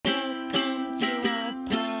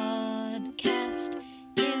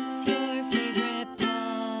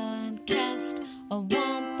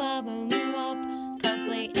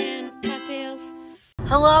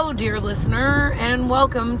Hello, dear listener, and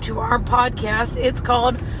welcome to our podcast. It's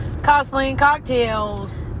called Cosplaying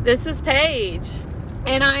Cocktails. This is Paige.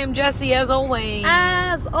 And I am Jessie, as always.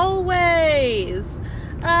 As always.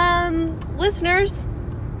 Listeners,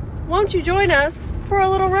 won't you join us for a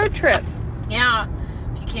little road trip? Yeah,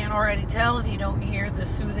 if you can't already tell, if you don't hear the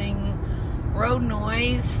soothing road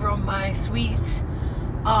noise from my sweet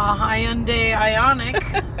Hyundai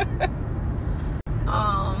Ioniq.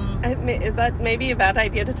 Is that maybe a bad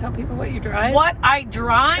idea to tell people what you drive? What I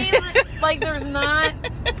drive? Like, there's not...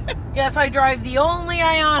 Yes, I drive the only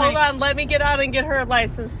Ioniq. Hold on, let me get out and get her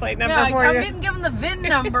license plate number for you. I didn't give them the VIN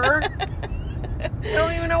number. I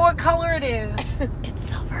don't even know what color it is. It's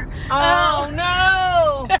silver. Oh,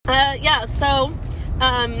 no!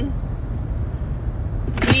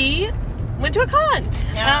 We went to a con.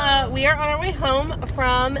 Yeah. We are on our way home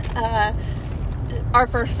from our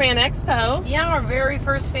first Fan Expo. Yeah, our very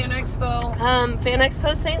first Fan Expo. Fan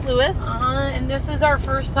Expo St. Louis. And this is our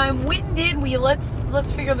first time. When did we?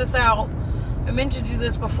 Let's figure this out. I meant to do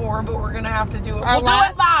this before, but we're going to have to do it. We'll do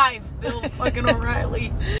it live, Bill fucking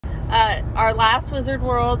O'Reilly. Our last Wizard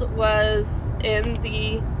World was in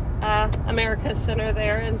the America Center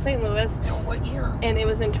there in St. Louis. And what year? And it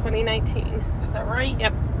was in 2019. Is that right?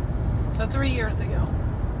 Yep. So 3 years ago.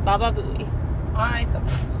 Baba Booey. I thought...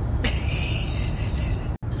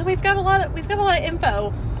 So we've got a lot of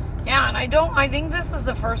info. Yeah, and I think this is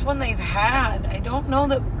the first one they've had. I don't know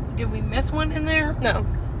did we miss one in there? No.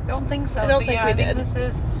 I don't think so. I don't think we did.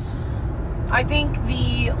 I think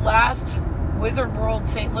the last Wizard World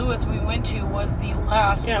St. Louis we went to was the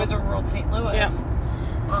last Wizard World St. Louis.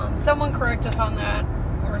 Yeah. Someone correct us on that.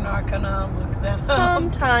 We're not gonna look that up.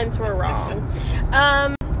 Sometimes we're wrong.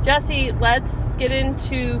 Jessie, let's get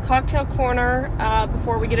into Cocktail Corner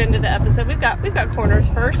before we get into the episode. We've got corners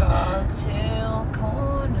first. Cocktail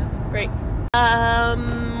Corner. Great.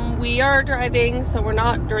 We are driving, so we're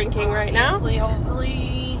not drinking right now. Obviously,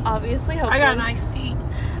 hopefully. I got an iced tea.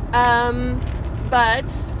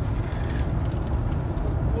 But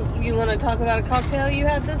you want to talk about a cocktail you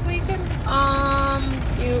had this weekend?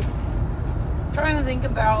 Trying to think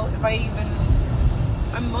about if I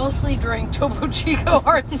mostly drank Topo Chico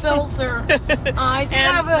hard seltzer. I did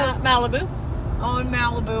have a Malibu. Oh, in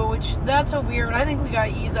Malibu, which that's so weird. I think we got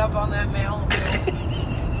eased up on that Malibu.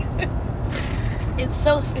 It's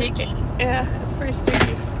so sticky. Yeah, it's pretty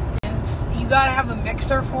sticky. And you gotta have a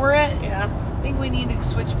mixer for it. Yeah. I think we need to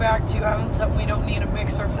switch back to having something we don't need a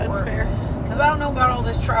mixer for. That's fair. Because I don't know about all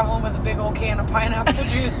this traveling with a big old can of pineapple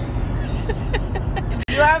juice. If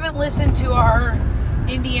you haven't listened to our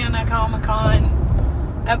Indiana Comic-Con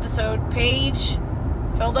episode, Paige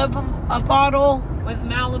filled up a bottle with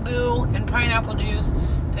Malibu and pineapple juice,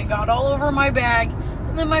 and it got all over my bag,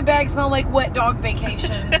 and then my bag smelled like wet dog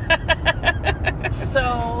vacation.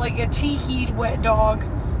 So, like a tiki wet dog.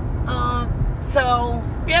 So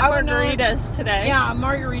we have margaritas today. Yeah,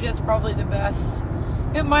 margarita's probably the best.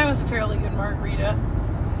 Mine was a fairly good margarita.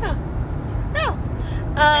 Yeah.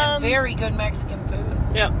 And very good Mexican food.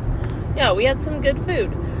 Yeah, we had some good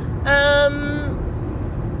food.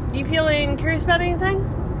 You feeling curious about anything?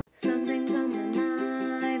 Something's on my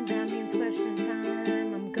mind, that means question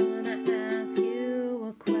time. I'm gonna ask you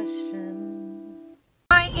a question.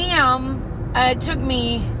 I am. It took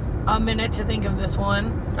me a minute to think of this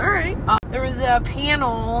one. All right. There was a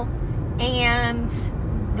panel, and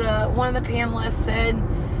one of the panelists said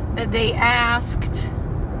that they asked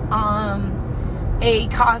a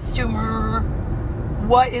costumer,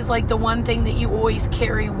 what is like the one thing that you always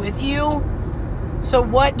carry with you? So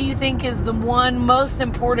what do you think is the one most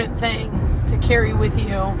important thing to carry with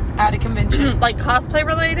you at a convention? Like cosplay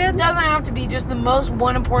related? It doesn't have to be just the most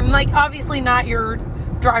one important, like obviously not your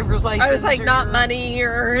driver's license. I was like, not money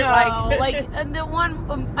or like the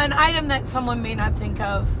one, an item that someone may not think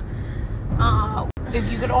of.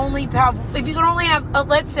 If you could only have,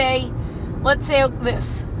 let's say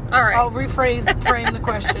this. All right. I'll frame the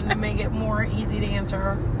question to make it easier to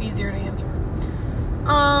answer.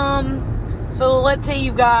 So let's say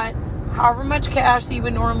you've got however much cash that you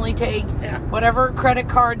would normally take, whatever credit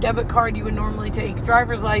card, debit card you would normally take,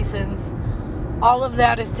 driver's license, all of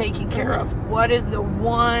that is taken care of. What is the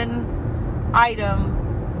one item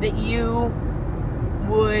that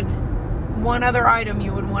one other item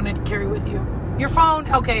you would want to carry with you? Your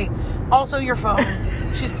phone? Okay. Also your phone.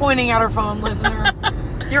 She's pointing at her phone, listener.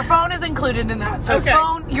 Your phone is included in that. So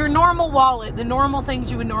phone, your normal wallet, the normal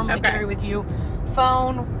things you would normally carry with you.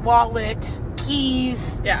 Phone, wallet,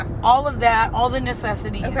 keys, all of that, all the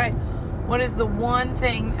necessities. Okay. What is the one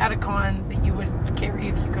thing at a con that you would carry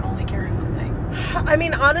if you could only carry one thing? I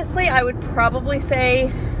mean, honestly, I would probably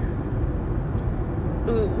say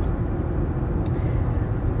Ooh.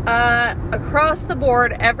 Across the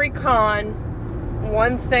board, every con,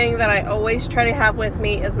 one thing that I always try to have with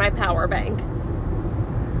me is my power bank.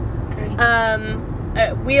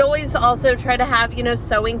 Okay. We always also try to have,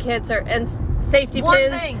 sewing kits and safety One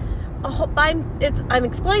pins. thing. Oh, I'm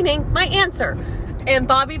explaining my answer. And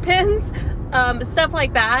bobby pins, stuff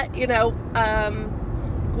like that,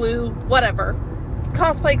 glue, whatever.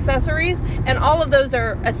 Cosplay accessories, and all of those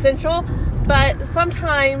are essential, but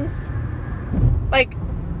sometimes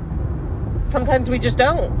we just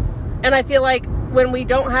don't. And I feel like when we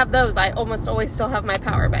don't have those, I almost always still have my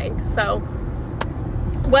power bank. So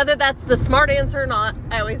whether that's the smart answer or not,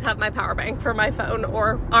 I always have my power bank for my phone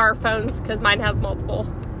or our phones, because mine has multiple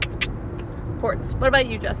ports. What about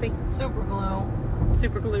you, Jesse? Super glue.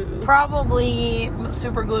 Super glue. Probably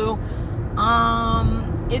super glue.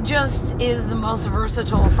 It just is the most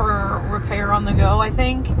versatile for repair on the go, I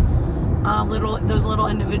think. Those little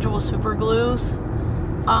individual super glues,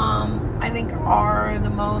 I think are the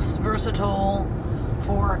most versatile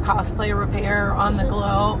for cosplay repair on the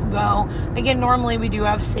go. Again, normally we do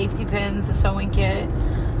have safety pins, a sewing kit,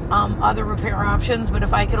 other repair options, but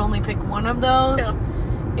if I could only pick one of those,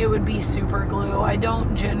 it would be super glue. I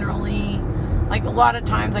don't generally, a lot of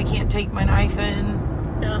times I can't take my knife in,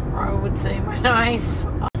 or I would say my knife.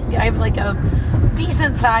 I have a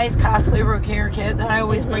decent sized cosplay repair kit that I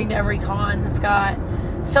always bring to every con. It's got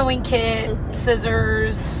sewing kit,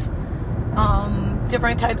 scissors,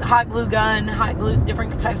 different types, hot glue gun,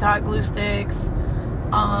 different types of hot glue sticks,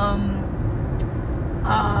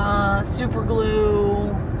 super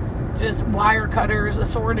glue, just wire cutters,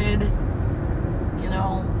 assorted,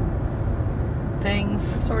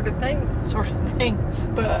 Sorted things.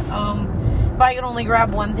 But if I could only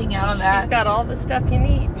grab one thing out of that, she's got all the stuff you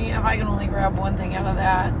need. Yeah, if I can only grab one thing out of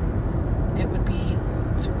that, it would be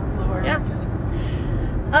super glue, I reckon.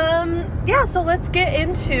 So let's get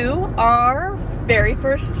into our very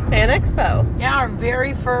first Fan Expo. Yeah, our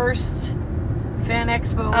very first Fan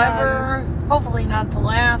Expo ever. Hopefully not the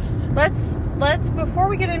last. Let's before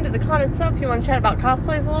we get into the con itself, you want to chat about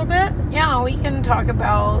cosplays a little bit? Yeah, we can talk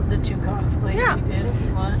about the 2 cosplays we did if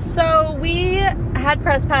you want. So we had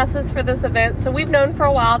press passes for this event, so we've known for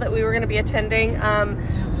a while that we were going to be attending.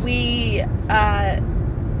 We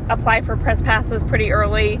applied for press passes pretty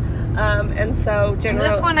early, and so generally...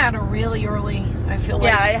 And this one had a really early, I feel like.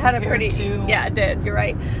 Yeah, it had a pretty... Yeah, it did. You're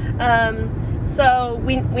right. So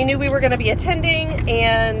we knew we were going to be attending,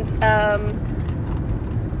 and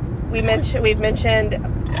we've mentioned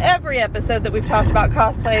every episode that we've talked about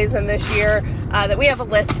cosplays, and this year that we have a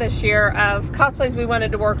list this year of cosplays we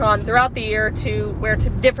wanted to work on throughout the year to wear to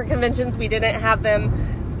different conventions. We didn't have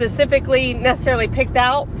them specifically necessarily picked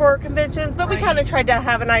out for conventions, but we kind of tried to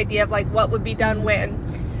have an idea of what would be done when.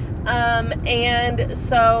 And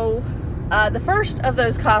so the first of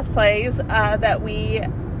those cosplays that we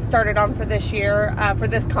started on for this year, for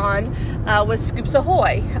this con, was Scoops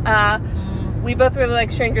Ahoy. We both really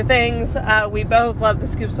like Stranger Things. We both love the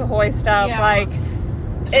Scoops Ahoy stuff. Yeah.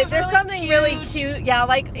 There's really something cute. really cute. Yeah,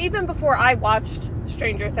 even before I watched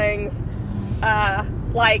Stranger Things,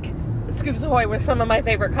 Scoops Ahoy was some of my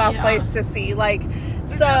favorite cosplays to see. They're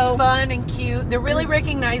just fun and cute. They're really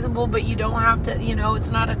recognizable, but you don't have to, it's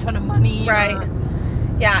not a ton of money. Right.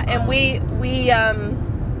 Yeah, and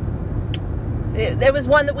it was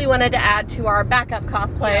one that we wanted to add to our backup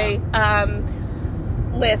cosplay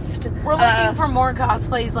list. We're looking for more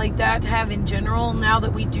cosplays like that to have in general now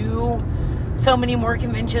that we do so many more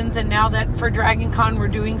conventions, and now that for Dragon Con we're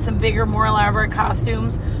doing some bigger, more elaborate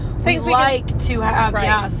costumes. Things we like to have,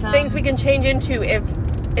 things we can change into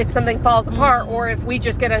if something falls apart, or if we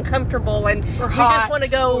just get uncomfortable and we just want to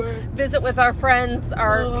go visit with our friends,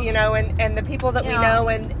 and the people that we know,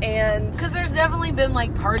 and because there's definitely been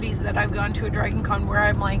parties that I've gone to at Dragon Con where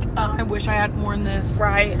I'm I wish I had worn this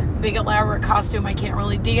big elaborate costume. I can't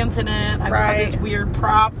really dance in it. I've got this weird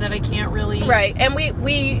prop that I can't really and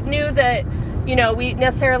we knew that we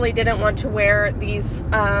necessarily didn't want to wear these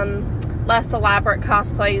less elaborate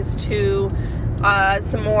cosplays to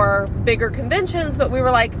some more bigger conventions, but we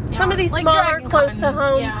were some of these smaller, close to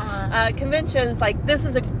home conventions, this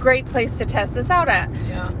is a great place to test this out at.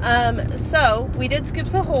 So we did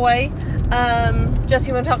Scoops Ahoy. Jess,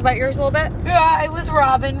 you want to talk about yours a little bit? Yeah, it was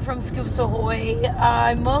Robin from Scoops Ahoy.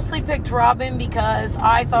 I mostly picked Robin because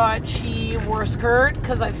I thought she wore a skirt,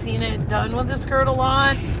 because I've seen it done with a skirt a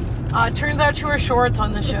lot. Turns out she wore shorts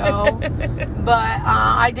on the show, but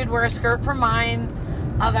I did wear a skirt for mine.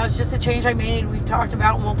 That was just a change I made. We've talked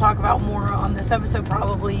about, and we'll talk about more on this episode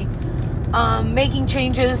probably. making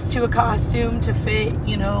changes to a costume to fit,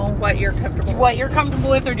 you know, What you're comfortable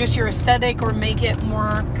with, or just your aesthetic, or make it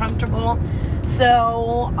more comfortable.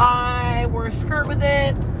 So I wore a skirt with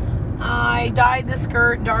it. I dyed the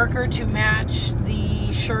skirt darker to match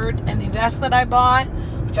the shirt and the vest that I bought,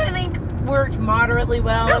 which I think worked moderately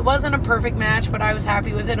well. It wasn't a perfect match, but I was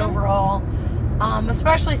happy with it overall.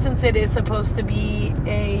 Especially since it is supposed to be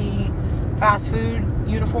a fast food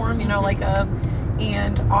uniform, you know,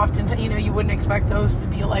 and often, you know, you wouldn't expect those to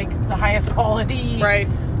be like the highest quality. Right.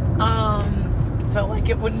 So like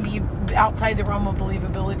it wouldn't be outside the realm of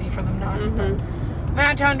believability for them not to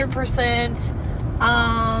match 100%.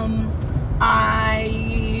 I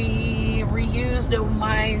reused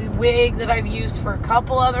my wig that I've used for a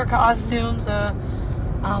couple other costumes,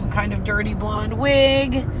 kind of dirty blonde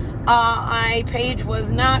wig. Paige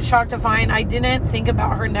was not shocked to find I didn't think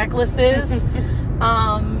about her necklaces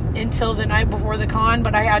until the night before the con,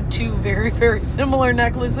 but I had two very, very similar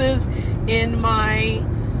necklaces in my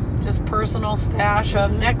just personal stash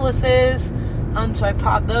of necklaces. So I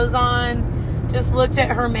popped those on. Just looked at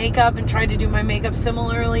her makeup and tried to do my makeup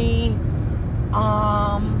similarly.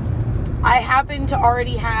 I happen to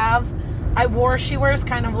already have, she wears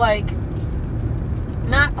kind of like,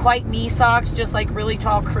 not quite knee socks, just like really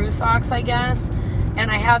tall crew socks, I guess. And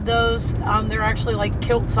I had those, they're actually like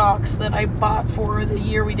kilt socks that I bought for the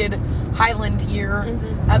year we did Highland year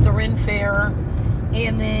at the Ren Fair.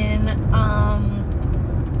 And then,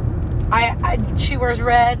 she wears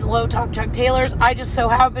red low-top Chuck Taylors. I just so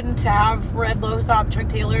happen to have red low-top Chuck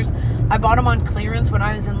Taylors. I bought them on clearance when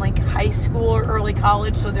I was in like high school or early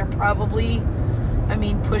college, so they're probably,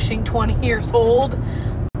 pushing 20 years old.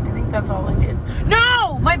 I think that's all I did.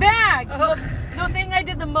 No! My bag! The thing I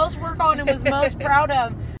did the most work on and was most proud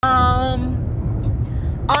of.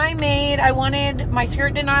 I wanted, my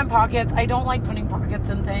skirt didn't have pockets. I don't like putting pockets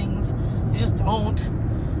in things. I just don't.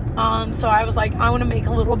 So I was like, I want to make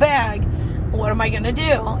a little bag. What am I going to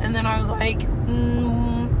do? And then I was like,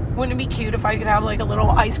 wouldn't it be cute if I could have like a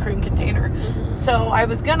little ice cream container? So I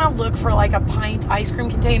was going to look for like a pint ice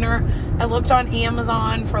cream container. I looked on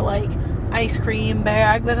Amazon for like ice cream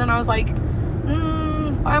bag, but then I was like,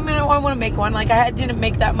 I want to make one. Like I didn't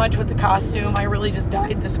make that much with the costume. I really just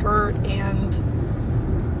dyed the skirt and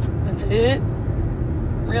that's it.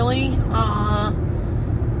 Really.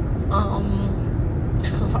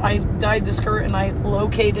 I dyed the skirt and I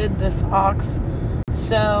located the socks.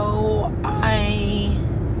 So I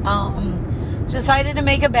decided to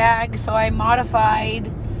make a bag. So I modified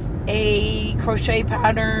a crochet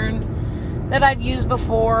pattern that I've used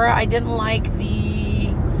before. I didn't like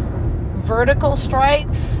the vertical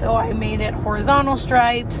stripes, so I made it horizontal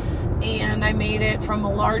stripes, and I made it from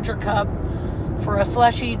a larger cup for a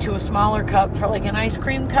slushie to a smaller cup for like an ice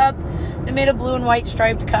cream cup. I made a blue and white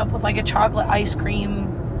striped cup with like a chocolate ice cream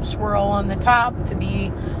swirl on the top to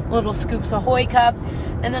be little Scoops Ahoy cup.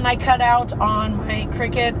 And then I cut out on my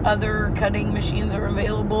Cricut, other cutting machines are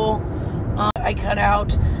available. I cut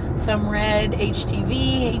out some red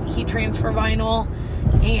HTV, heat transfer vinyl,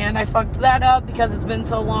 and I fucked that up because it's been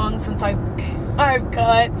so long since I've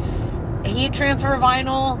cut heat transfer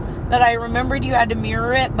vinyl that I remembered you had to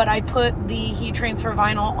mirror it, but I put the heat transfer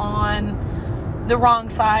vinyl on the wrong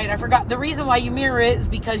side. I forgot. The reason why you mirror it is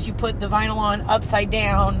because you put the vinyl on upside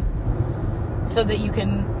down so that you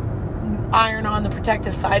can iron on the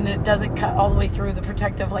protective side and it doesn't cut all the way through the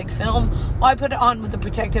protective like film. Well, I put it on with the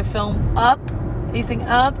protective film up, facing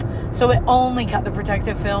up, so it only cut the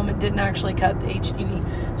protective film. It didn't actually cut the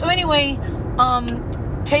HTV. So anyway,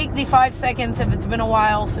 take the 5 seconds if it's been a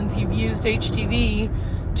while since you've used HTV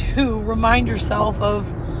to remind yourself of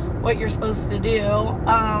what you're supposed to do,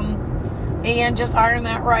 and just iron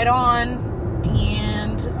that right on.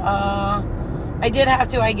 And I did have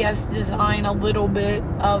to, I guess, design a little bit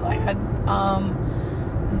of, I had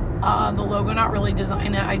the logo, not really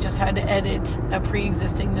design it, I just had to edit a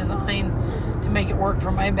pre-existing design to make it work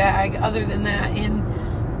for my bag. Other than that,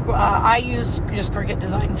 I use just Cricut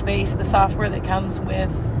Design Space, the software that comes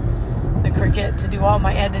with the Cricut, to do all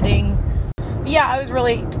my editing. But yeah, I was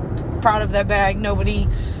really proud of that bag. Nobody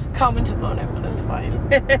commented on it, but it's fine.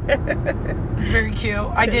 It's very cute.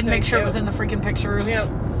 I did make sure it was in the freaking pictures. Yep.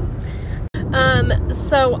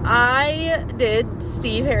 So I did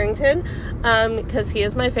Steve Harrington, because he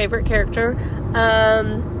is my favorite character.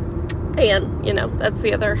 And, you know, that's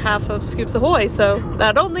the other half of Scoops Ahoy, so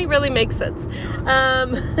that only really makes sense. So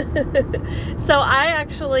I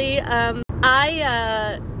actually,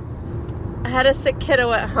 I had a sick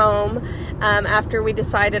kiddo at home, after we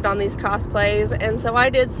decided on these cosplays, and so I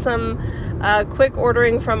did some quick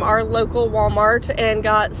ordering from our local Walmart and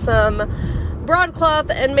got some broadcloth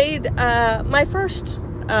and made my first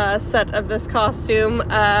set of this costume,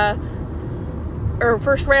 or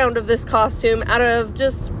first round of this costume, out of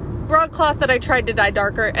just broadcloth that I tried to dye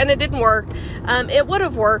darker, and it didn't work. It would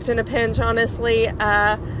have worked in a pinch, honestly.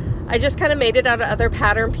 I just kind of made it out of other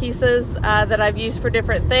pattern pieces that I've used for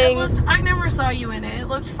different things. I never saw you in it. It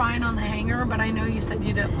looked fine on the hanger, but I know you said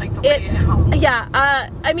you didn't like the way it hung. Yeah,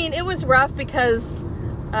 I mean, it was rough because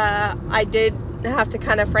I did have to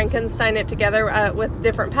kind of Frankenstein it together with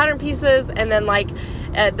different pattern pieces, and then like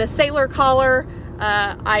the sailor collar.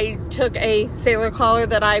 I took a sailor collar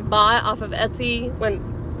that I bought off of Etsy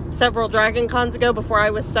several Dragon Cons ago before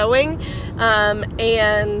I was sewing,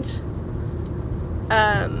 and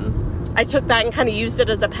I took that and kind of used it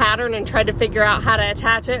as a pattern and tried to figure out how to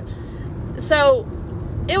attach it. So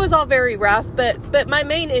it was all very rough, but my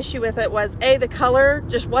main issue with it was A, the color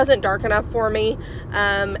just wasn't dark enough for me,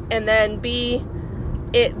 and then B,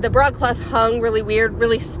 the broadcloth hung really weird,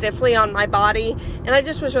 really stiffly on my body, and I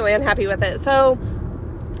just was really unhappy with it. So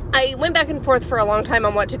I went back and forth for a long time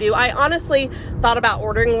on what to do. I honestly thought about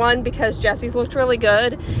ordering one because Jesse's looked really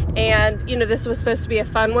good, and you know, this was supposed to be a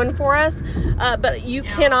fun one for us, but you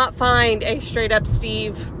cannot find a straight up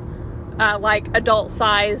Steve like adult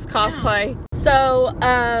size cosplay. So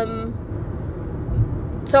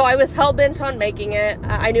I was hell-bent on making it.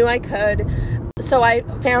 I knew I could. So I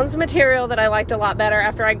found some material that I liked a lot better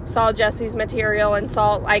after I saw Jesse's material and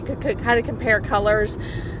saw I could kind of compare colors.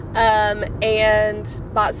 And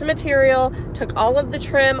bought some material, took all of the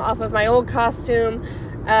trim off of my old costume,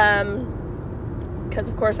 because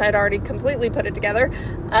of course I had already completely put it together,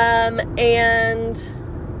 and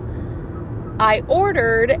I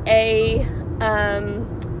ordered a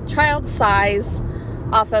child size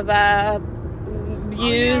off of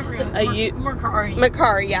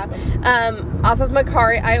Mercari, yeah. Off of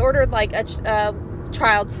Mercari, I ordered like a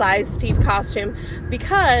child size Steve costume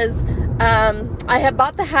because I had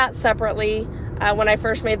bought the hat separately when I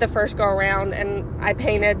first made the first go around, and I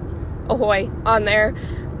painted Ahoy on there,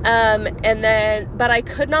 but I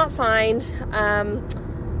could not find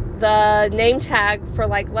the name tag for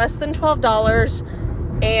like less than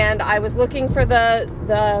 $12, and I was looking for the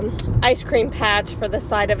ice cream patch for the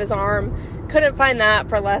side of his arm. Couldn't find that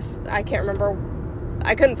for less. I can't remember.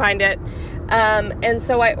 I couldn't find it, and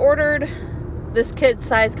so I ordered this kid's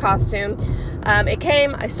size costume. It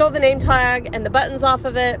came, I stole the name tag and the buttons off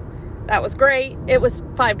of it. That was great. It was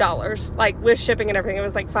 $5, like with shipping and everything, it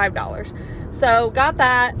was like $5. So got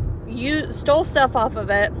that, stole stuff off of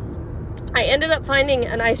it. I ended up finding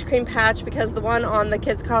an ice cream patch because the one on the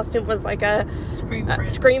kid's costume was like a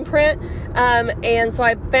screen print. And so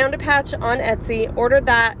I found a patch on Etsy, ordered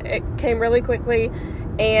that. It came really quickly,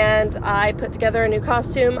 and I put together a new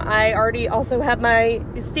costume. I already also have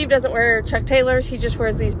Steve doesn't wear Chuck Taylors. He just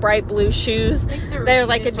wears these bright blue shoes. They're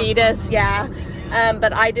like Adidas, yeah.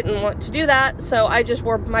 But I didn't want to do that, so I just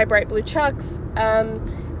wore my bright blue Chucks,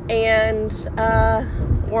 and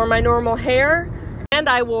wore my normal hair, and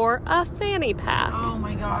I wore a fanny pack. Oh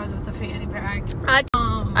my god, that's a fanny pack.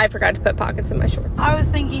 I forgot to put pockets in my shorts. I was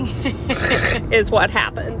thinking is what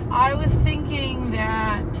happened. I was thinking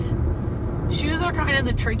that shoes are kind of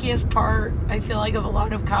the trickiest part, I feel like, of a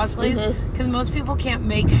lot of cosplays, because most people can't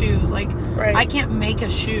make shoes. Like, I can't make a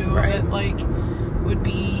shoe that like would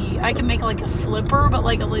be, I can make like a slipper, but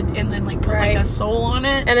like and then like put like a sole on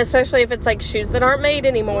it, and especially if it's like shoes that aren't made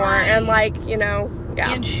anymore, and like, you know,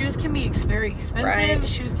 and shoes can be very expensive.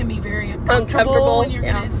 Shoes can be very uncomfortable when you're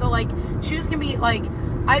gonna, so like shoes can be like,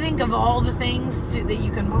 I think of all the things that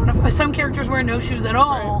you can modify. Some characters wear no shoes at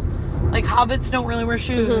all, like hobbits don't really wear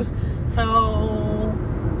shoes. So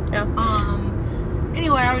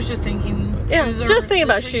anyway, I was just thinking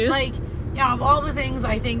about shoes. Like, of all the things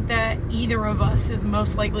I think that either of us is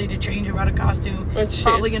most likely to change about a costume, it's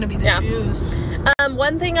probably going to be the shoes.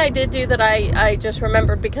 One thing I did do that I just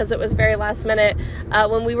remembered because it was very last minute,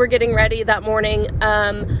 when we were getting ready that morning,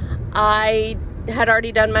 I had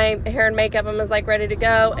already done my hair and makeup and was like ready to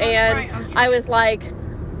go, I was like,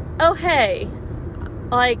 oh hey,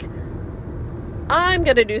 like, I'm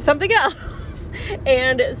gonna do something else.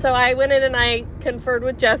 And so I went in and I conferred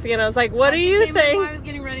with Jessie, and I was like, what do you think? While I was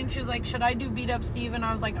getting ready, and she was like, should I do Beat Up Steve? And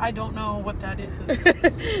I was like, I don't know what that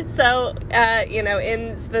is. So you know,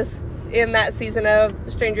 in that season of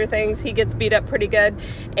Stranger Things, he gets beat up pretty good,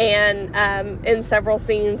 and in several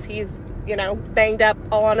scenes he's, you know, banged up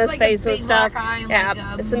all on his face and stuff.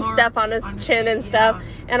 Some stuff on his chin and stuff.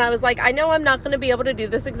 And I was like, I know I'm not going to be able to do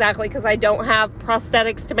this exactly because I don't have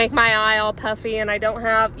prosthetics to make my eye all puffy, and I don't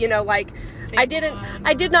have, you know, like, I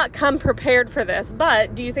did not come prepared for this.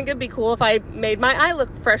 But do you think it'd be cool if I made my eye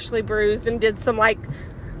look freshly bruised and did some like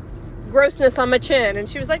grossness on my chin. And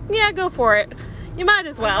she was like, yeah, go for it. You might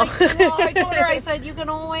as well. I told her, I said, you could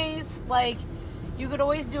always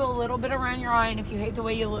do a little bit around your eye, and if you hate the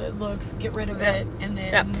way it looks, get rid of it, and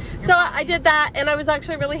then... So I did that, and I was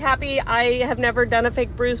actually really happy. I have never done a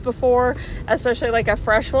fake bruise before, especially like a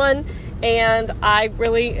fresh one, and I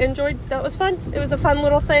really enjoyed, that was fun. It was a fun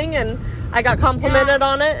little thing, and I got complimented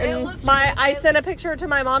on it, and I sent a picture to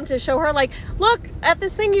my mom to show her, like, look, at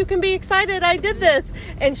this thing you can be excited, I did this,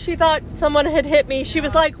 and she thought someone had hit me. She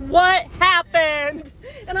was like, what happened?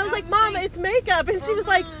 And I was like, Mom, it's makeup, and she was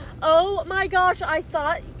like, oh my gosh, I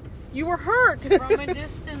thought you were hurt. From a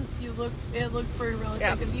distance, it looked pretty realistic.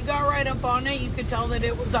 Yeah. If you got right up on it, you could tell that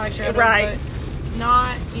it was eyeshadow, right? But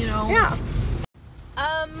not, Yeah.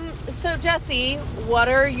 So Jessie, what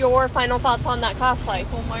are your final thoughts on that cosplay?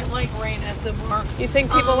 People might like Rain SMR. You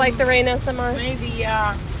think people like the Rain SMR? Maybe,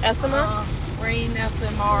 yeah. SMR? Rain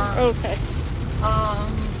SMR. Okay.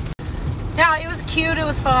 Yeah, it was cute. It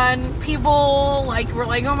was fun. People were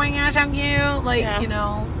like, "Oh my gosh, I'm cute!"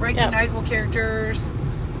 Recognizable characters.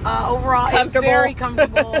 Overall, it was very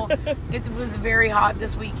comfortable. It was very hot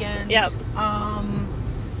this weekend. Yep.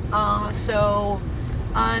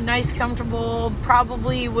 Nice, comfortable.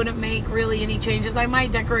 Probably wouldn't make really any changes. I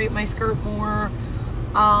might decorate my skirt more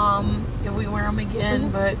if we wear them again,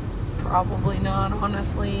 but probably not,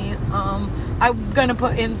 honestly. I'm gonna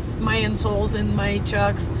put in my insoles in my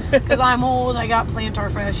Chucks because I'm old. I got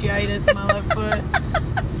plantar fasciitis in my left foot.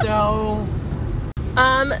 So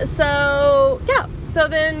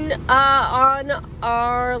then on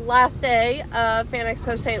our last day of Fan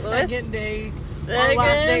Expo St. Louis, second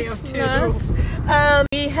last day of 2,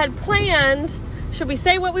 we had planned. Should we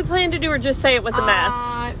say what we planned to do, or just say it was a mess?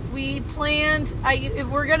 We planned.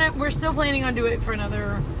 We're still planning on doing it for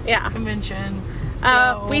another convention.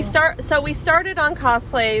 So. We started on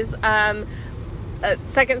cosplays. A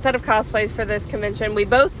second set of cosplays for this convention. We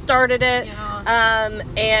both started it,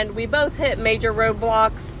 and we both hit major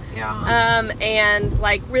roadblocks, and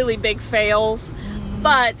like really big fails. Mm-hmm.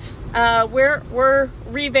 But we're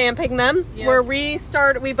revamping them. Yep.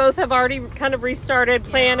 We both have already kind of restarted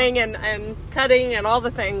planning and cutting and all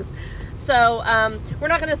the things. So we're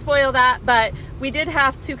not going to spoil that, but we did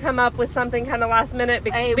have to come up with something kind of last minute.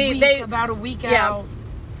 About a week out.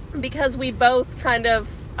 Because we both kind of...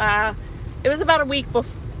 it was about a week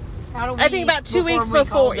before. I think about 2 weeks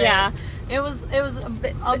before. Yeah, it was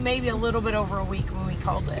maybe a little bit over a week when we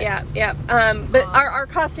called it. Yeah. But our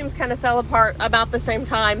costumes kind of fell apart about the same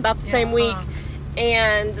time, about the same week,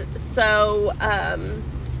 and so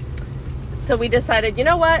we decided, you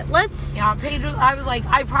know what? Let's. Yeah, Paige was. I was like,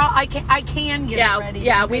 I can get it ready.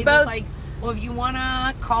 Yeah, and we Paige both. Was like, well, if you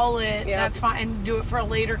wanna call it, that's fine, and do it for a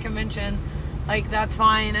later convention. Like, that's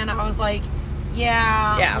fine. And I was like,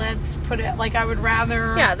 let's put it, I would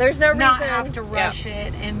rather there's no reason not have to rush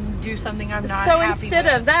it and do something I'm not so happy instead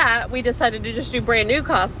with. Of that, we decided to just do brand new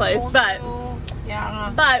cosplays, but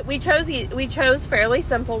we chose fairly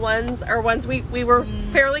simple ones, or ones we were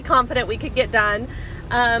fairly confident we could get done.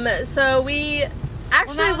 So we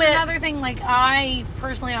actually went... another thing, I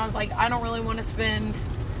personally, I was like, I don't really want to spend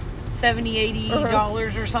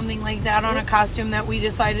 $70-$80 or something like that on a costume that we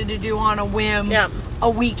decided to do on a whim a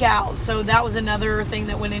week out. So that was another thing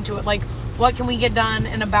that went into it. What can we get done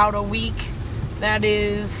in about a week that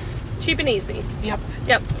is cheap and easy? Yep.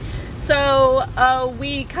 So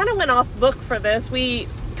we kind of went off book for this. We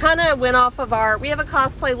kind of went off of we have a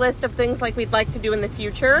cosplay list of things we'd like to do in the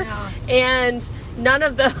future, and none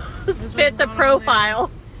of those fit the profile.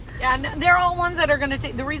 Yeah, they're all ones that are going to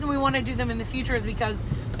take... The reason we want to do them in the future is because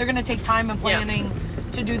they're going to take time and planning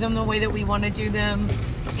to do them the way that we want to do them.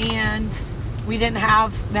 And we didn't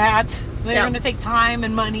have that. They're going to take time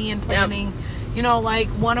and money and planning.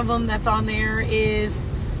 One of them that's on there is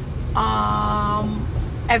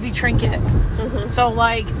Effie Trinket. Mm-hmm. So,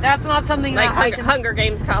 that's not something that Hunger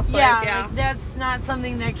Games cosplays, yeah. That's not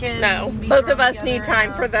something that can be both of us need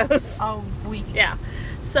time for those. A week. Yeah.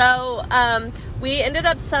 So, we ended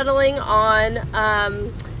up settling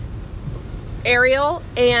on Ariel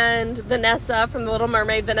and Vanessa from The Little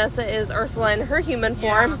Mermaid. Vanessa is Ursula in her human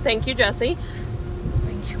form. Thank you, Jessie.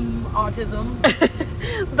 Thank you, autism.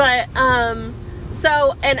 But,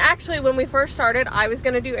 and actually when we first started, I was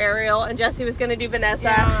going to do Ariel and Jessie was going to do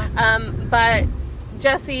Vanessa. But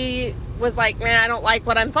Jessie was like, man, I don't like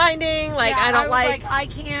what I'm finding. I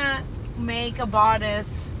can't make a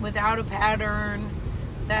bodice without a pattern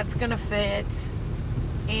that's going to fit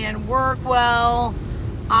and work well.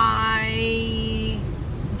 And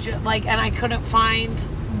I couldn't find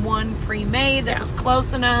one pre-made that was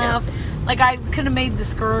close enough. like, I could have made the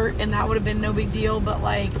skirt and that would have been no big deal, but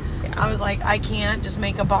like, I was like, I can't just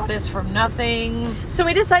make a bodice from nothing. So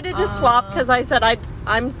we decided to swap, because I said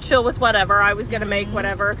I'm chill with whatever. I was going to make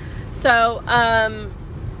whatever. So,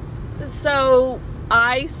 so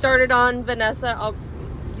I started on Vanessa.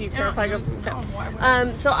 Do you care if I go?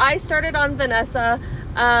 Okay. So I started on Vanessa.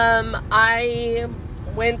 I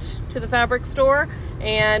went to the fabric store,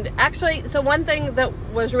 and actually, so one thing that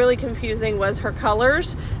was really confusing was her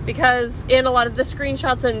colors, because in a lot of the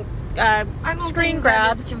screenshots and screen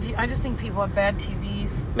grabs, I just think people have bad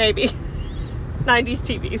TVs. Maybe 90s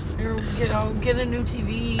TVs. Or, get a new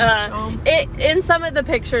TV. In some of the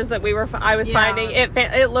pictures that I was finding,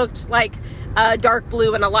 it looked like dark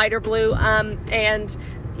blue and a lighter blue. And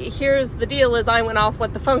here's the deal: is I went off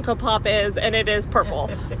what the Funko Pop is, and it is purple.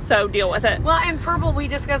 So deal with it. Well, and purple, we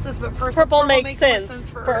discussed this, but purple makes sense more sense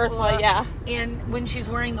for Ursula. Yeah. And when she's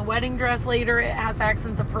wearing the wedding dress later, it has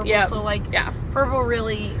accents of purple. Yep. So purple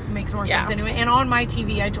really makes more sense anyway. And on my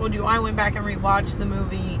TV, I told you I went back and rewatched the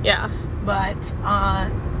movie. Yeah. But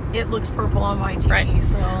it looks purple on my TV. Right.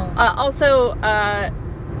 So also,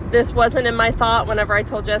 this wasn't in my thought whenever I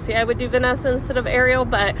told Jesse I would do Vanessa instead of Ariel,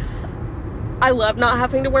 but I love not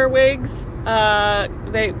having to wear wigs.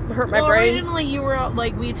 They hurt my brain. Originally you were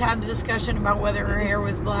like, we'd had a discussion about whether her hair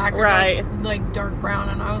was black or like dark brown,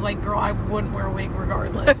 and I was like, girl, I wouldn't wear a wig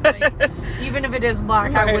regardless. Like, even if it is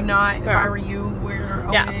black, I would not, if I were you, wear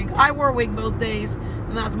a wig. I wore a wig both days,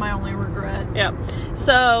 and that's my only regret. Yeah.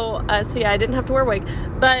 So I didn't have to wear a wig.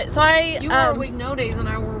 But so you wore a wig no days, and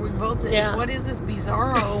I wore a wig both days. Yeah. What is this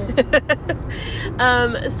bizarro?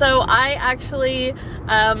 So I actually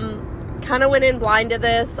kind of went in blind to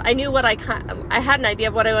this. I knew what I had an idea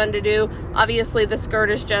of what I wanted to do. Obviously, the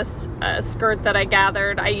skirt is just a skirt that I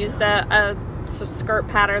gathered. I used a skirt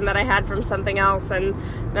pattern that I had from something else, and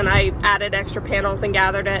then I added extra panels and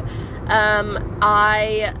gathered it.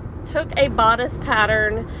 I took a bodice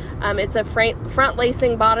pattern. It's a front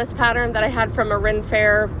lacing bodice pattern that I had from a Ren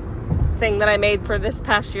Fair thing that I made for this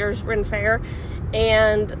past year's Ren Fair,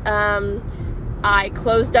 and I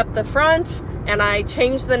closed up the front, and I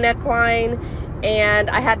changed the neckline,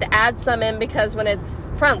 and I had to add some in because when it's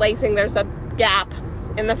front lacing, there's a gap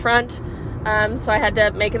in the front. So I had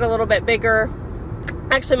to make it a little bit bigger.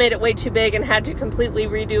 Actually made it way too big and had to completely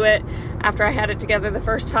redo it after I had it together the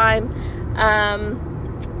first time.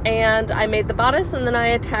 And I made the bodice, and then I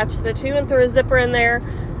attached the two and threw a zipper in there.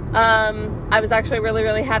 I was actually really,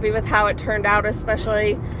 really happy with how it turned out,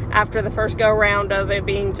 especially after the first go round of it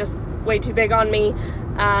being just way too big on me.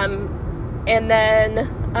 And then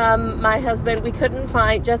my husband, we couldn't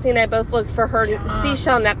find, Jesse and I both looked for her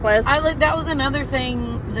seashell necklace. That was another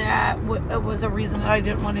thing that was a reason that I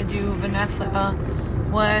didn't want to do Vanessa,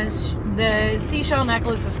 was the seashell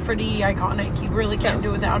necklace is pretty iconic. You really can't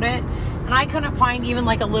do without it. And I couldn't find even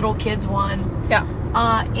like a little kid's one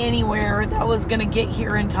anywhere that was going to get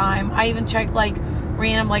here in time. I even checked like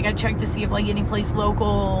I checked to see if like any place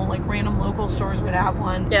local, like random local stores would have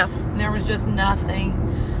one. Yeah. And there was just nothing.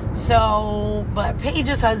 So, but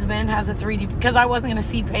Paige's husband has a 3D, because I wasn't going to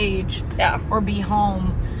see Paige or be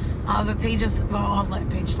home. But Paige's, I'll let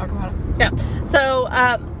Paige talk about it. Yeah. So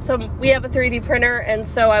we have a 3D printer, and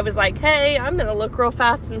so I was like, hey, I'm going to look real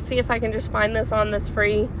fast and see if I can just find this on this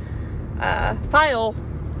free file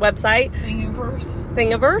website.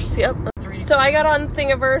 Thingiverse, yep. So I got on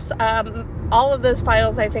Thingiverse. All of those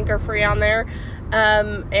files, I think, are free on there.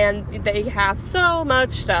 And they have so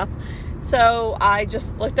much stuff. So I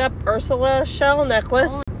just looked up Ursula shell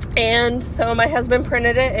necklace, and so my husband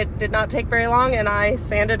printed it. It did not take very long, and I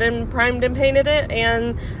sanded and primed and painted it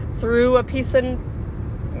and threw a piece of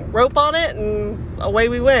rope on it, and away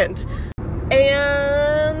we went.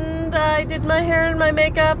 And I did my hair and my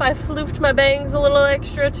makeup. I floofed my bangs a little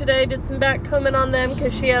extra today, did some back combing on them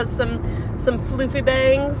because she has some floofy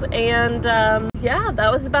bangs, and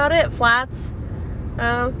that was about it. Flats.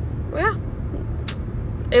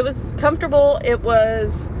 It was comfortable. It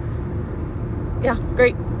was,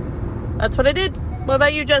 great. That's what I did. What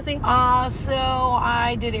about you, Jesse? So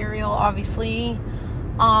I did Ariel, obviously.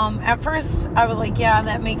 At first, I was like,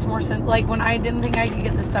 that makes more sense. Like, when I didn't think I could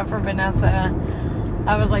get the stuff for Vanessa,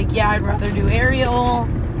 I was like, I'd rather do Ariel.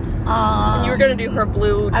 And you were going to do her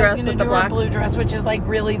blue dress with the black. I was going to do her blue dress, which is, like,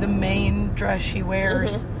 really the main dress she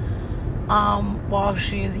wears while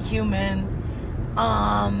she is a human.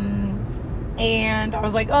 And I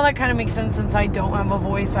was like, that kind of makes sense since I don't have a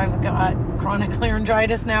voice. I've got chronic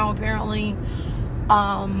laryngitis now, apparently.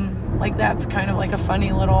 Like, that's kind of like a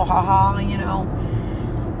funny little haha, you know.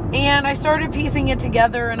 And I started piecing it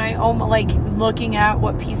together, and I like looking at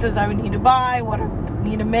what pieces I would need to buy, what I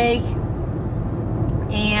need to make.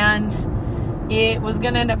 And it was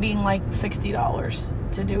going to end up being like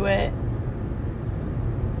 $60 to do it,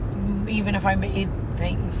 even if I made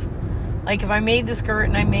things. Like, if I made the skirt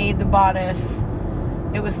and I made the bodice,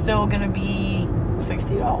 it was still going to be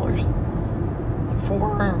 $60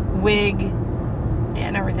 for wig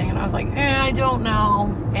and everything. And I was like, I don't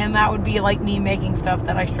know. And that would be like me making stuff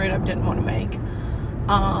that I straight up didn't want to make.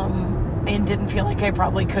 And didn't feel like I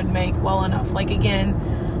probably could make well enough. Like, again,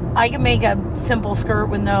 I can make a simple skirt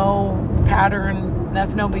with no pattern.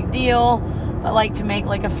 That's no big deal. But, like, to make,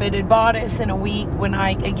 like, a fitted bodice in a week when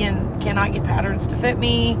I, again, cannot get patterns to fit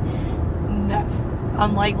me, that's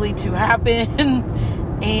unlikely to happen.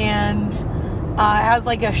 And it has,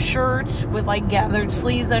 like, a shirt with, like, gathered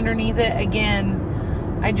sleeves underneath it.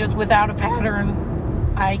 Again, I just, without a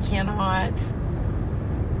pattern, I cannot,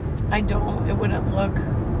 it wouldn't look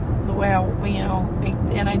the way I,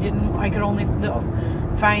 and I could only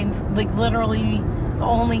find, like, literally the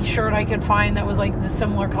only shirt I could find that was, like, the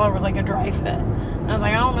similar color was, like, a dry fit. And I was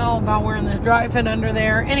like, I don't know about wearing this dry fit under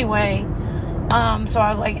there. Anyway, so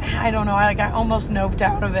I was like, I don't know. I almost noped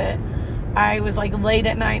out of it. I was, like, late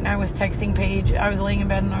at night and I was texting Paige. I was laying in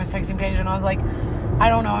bed and I was texting Paige and I was like, I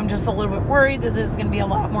don't know. I'm just a little bit worried that this is going to be a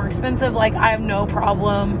lot more expensive. Like, I have no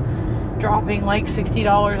problem dropping like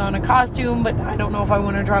 $60 on a costume, but I don't know if I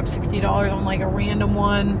want to drop $60 on like a random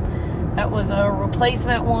one that was a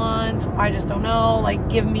replacement one. So I just don't know. Like,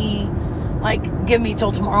 give me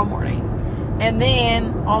till tomorrow morning. And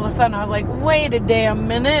then all of a sudden I was like, wait a damn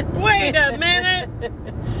minute.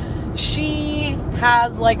 She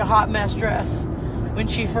has like a hot mess dress when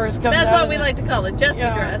she first comes out. That's what we like to call it, Jessie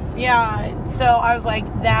dress. Yeah. So I was like,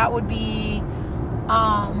 that would be,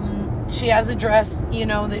 she has a dress,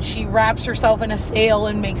 that she wraps herself in a sail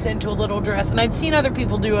and makes it into a little dress. And I'd seen other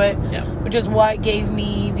people do it, which is what gave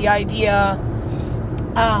me the idea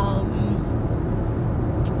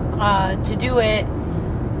to do it.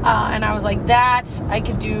 And I was like, that I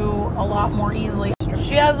could do a lot more easily.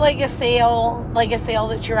 She has like a sail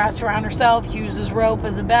that she wraps around herself, uses rope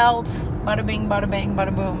as a belt. Bada bing, bada bang,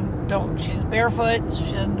 bada boom. She's barefoot. So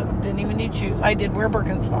she didn't even need shoes. I did wear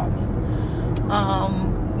Birkenstocks.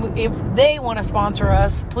 If they want to sponsor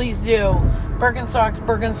us, please do. Birkenstocks.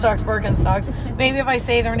 Maybe if I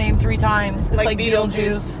say their name 3 times, it's like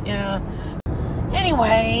Beetlejuice. Yeah.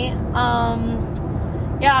 Anyway,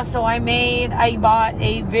 so I bought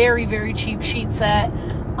a very, very cheap sheet set.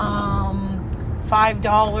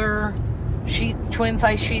 $5 twin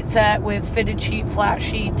size sheet set with fitted sheet, flat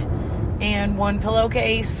sheet, and 1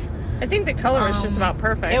 pillowcase. I think the color was just about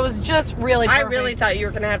perfect. It was just really perfect. I really thought you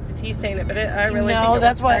were going to have to tea stain it, but I really think no, it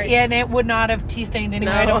that's was what. great. Yeah, and it would not have tea stained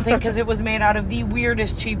anyway. No. I don't think, because it was made out of the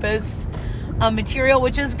weirdest, cheapest material,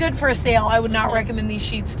 which is good for a sale. I would not recommend these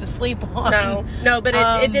sheets to sleep on. No, but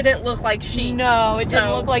it didn't look like sheets. No, it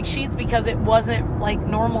didn't look like sheets because it wasn't like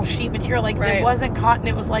normal sheet material. Like it wasn't cotton.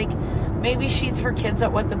 It was like maybe sheets for kids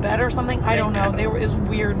that wet the bed or something. I don't know. It was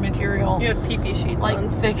weird material. You had pee-pee sheets like on.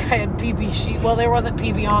 Thick. I had pee-pee sheet. Well, there wasn't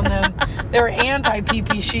pee-pee on them. They were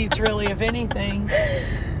anti-pee-pee sheets, really, if anything.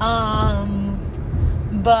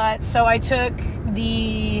 But so I took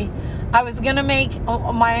I was going to make,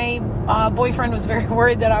 my boyfriend was very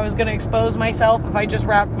worried that I was going to expose myself if I just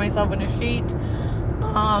wrapped myself in a sheet.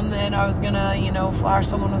 Then I was going to, flash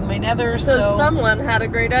someone with my nethers. So someone had a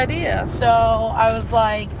great idea. So I was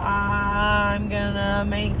like, I'm going to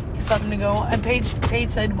make something to go. And Paige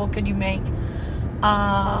said, well, could you make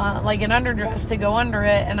like an underdress to go under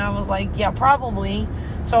it? And I was like, yeah, probably.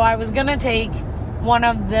 So I was going to take some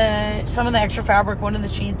of the extra fabric, one of the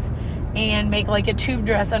sheets, and make like a tube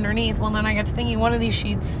dress underneath. Well, then I got to thinking, one of these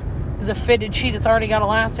sheets is a fitted sheet. It's already got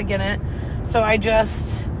elastic in it. So I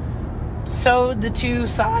just sewed the 2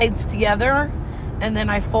 sides together, and then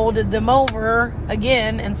I folded them over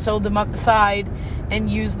again and sewed them up the side and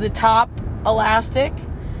used the top elastic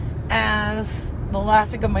as the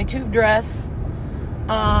elastic of my tube dress.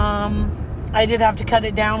 I did have to cut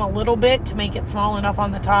it down a little bit to make it small enough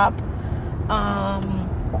on the top.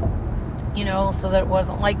 So that it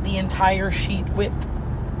wasn't like the entire sheet width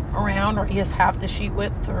around, or I guess half the sheet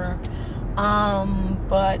width, but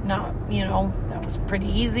not, that was pretty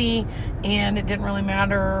easy, and it didn't really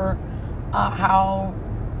matter how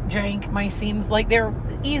jank my seams, like they're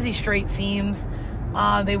easy straight seams.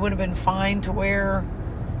 They would have been fine to wear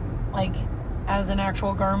like as an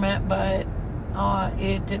actual garment, but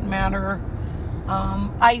it didn't matter.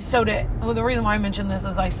 I sewed it, well, the reason why I mentioned this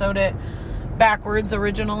is I sewed it backwards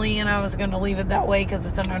originally, and I was going to leave it that way because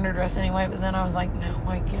it's an underdress anyway, but then I was like, no,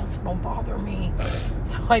 I guess it won't bother me.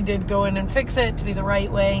 So I did go in and fix it to be the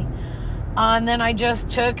right way. And then I just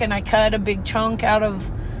took and I cut a big chunk out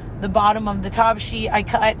of the bottom of the top sheet. I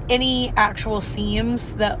cut any actual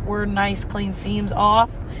seams that were nice, clean seams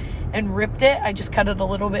off and ripped it. I just cut it a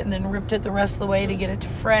little bit and then ripped it the rest of the way to get it to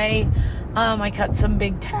fray. I cut some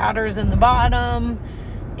big tatters in the bottom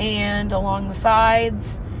and along the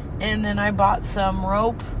sides. And then I bought some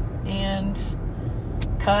rope and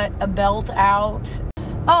cut a belt out.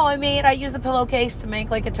 Oh, I used the pillowcase to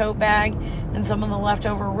make like a tote bag and some of the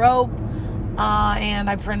leftover rope. And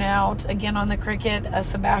I printed out, again on the Cricut, a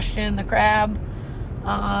Sebastian the crab.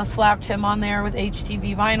 Slapped him on there with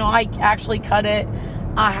HTV vinyl. I actually cut it.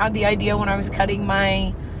 I had the idea when I was cutting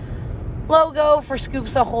my logo for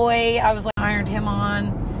Scoops Ahoy. I was like, ironed him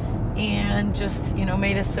on and just,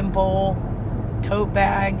 made a simple tote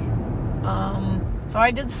bag. So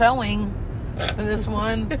I did sewing for this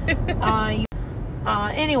one.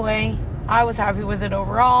 Anyway, I was happy with it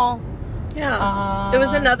overall. Yeah. It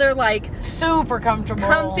was another, super comfortable.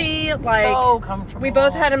 Comfy, so comfortable. We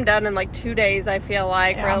both had them done in, 2 days, I feel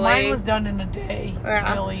like, yeah, really. Mine was done in a day,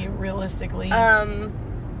 yeah. really, realistically.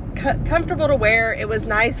 Comfortable to wear. It was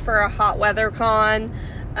nice for a hot weather con.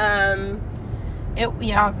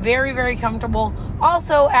 Very, very comfortable.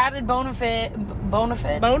 Also, added Boba Fett? Boba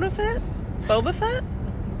Fett?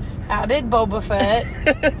 Added Boba Fett.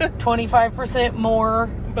 25% more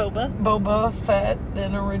Boba Fett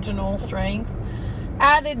than original strength.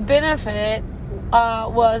 Added benefit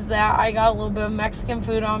was that I got a little bit of Mexican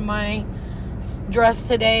food on my dress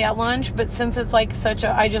today at lunch, but since it's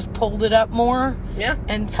I just pulled it up more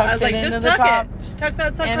and tucked it into the top. Just tuck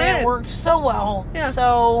that sucker and in. It worked so well. Yeah.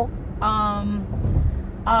 So,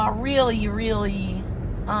 really, really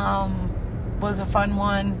was a fun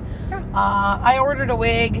one. Yeah. I ordered a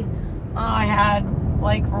wig. I had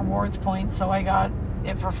rewards points, so I got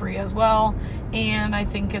it for free as well. And I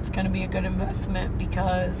think it's going to be a good investment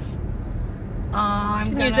because I'm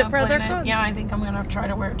going to use it for other cons. Yeah, I think I'm going to try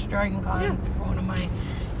to wear it to Dragon Con for one of my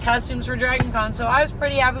costumes for Dragon Con. So I was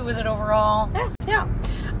pretty happy with it overall. Yeah.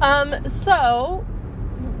 So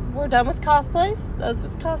we're done with cosplays. Those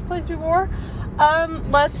with cosplays we wore.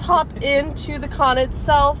 Let's hop into the con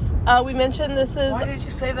itself. We mentioned this is... Why did you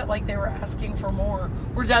say that like they were asking for more?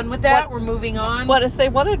 We're done with that. We're moving on. What if they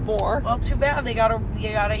wanted more? Well, too bad. They gotta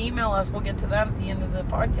email us. We'll get to that at the end of the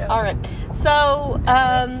podcast. All right. So,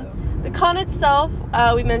 the con itself,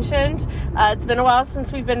 we mentioned, it's been a while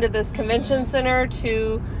since we've been to this convention center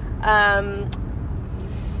to...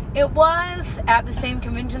 It was at the same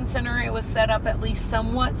convention center. It was set up at least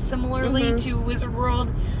somewhat similarly to Wizard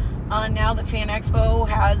World. Now that Fan Expo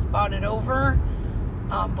has bought it.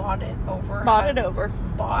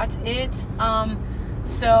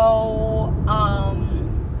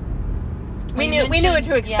 We knew what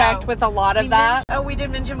to expect with a lot of that. We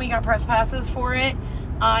did mention we got press passes for it.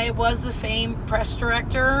 It was the same press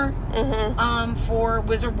director for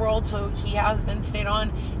Wizard World, so he has been stayed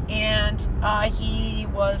on, and he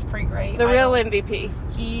was pretty great. The real MVP.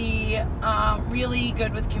 He really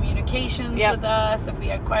good with communications with us. If we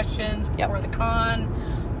had questions before the con,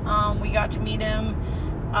 we got to meet him.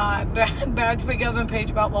 Bad to pick up and Paige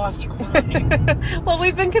about lost her mind. Well,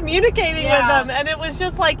 we've been communicating with them, and it was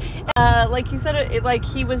just like you said,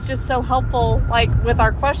 he was just so helpful, with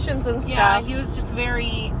our questions and stuff. Yeah, he was just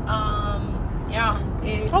very,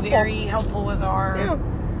 helpful. Very helpful with our.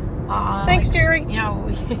 Thanks, Jerry.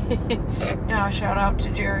 Yeah, shout out to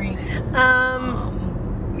Jerry.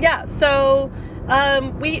 So.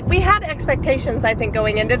 We had expectations, I think,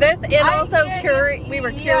 going into this, and we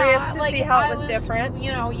were curious to see how it was different.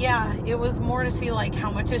 It was more to see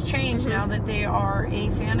how much has changed now that they are a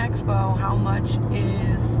Fan Expo. How much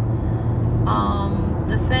is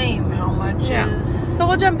the same? How much is... So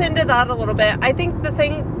we'll jump into that a little bit. I think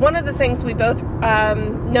one of the things we both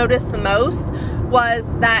noticed the most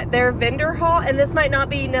was that their vendor hall, and this might not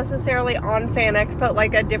be necessarily on Fan Expo,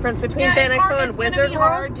 a difference between Fan Expo and Wizard World. It's going to be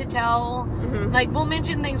hard to tell. We'll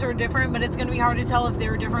mention things are different, but it's going to be hard to tell if they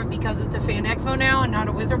were different because it's a Fan Expo now and not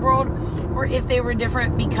a Wizard World, or if they were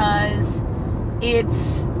different because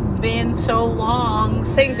it's been so long.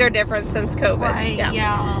 Things are different since COVID. Right,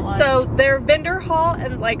 yeah. So their vendor hall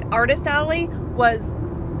and Artist Alley was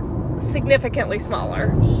significantly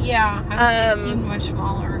smaller. Yeah, it seemed much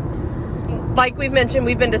smaller. Like we've mentioned,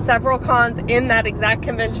 we've been to several cons in that exact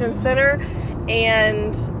convention center,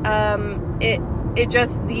 and it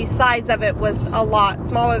just, the size of it was a lot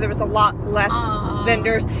smaller. There was a lot less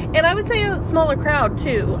vendors, and I would say a smaller crowd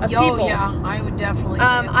too of people. Yeah, I would definitely say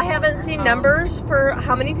I haven't seen numbers for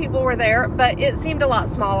how many people were there, but it seemed a lot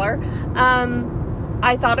smaller.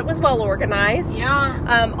 I thought it was well organized.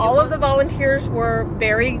 Yeah. All of the volunteers were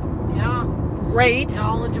very great.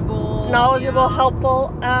 Knowledgeable,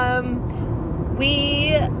 helpful.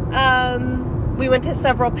 we went to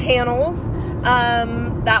several panels.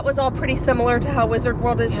 That was all pretty similar to how Wizard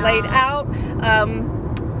World is laid out.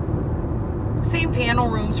 Same panel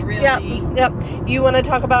rooms, really. Yep. You want to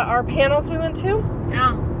talk about our panels we went to?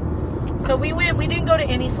 Yeah. So we didn't go to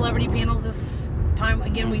any celebrity panels this time.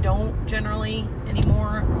 Again, we don't generally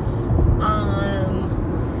anymore.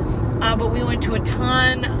 But we went to a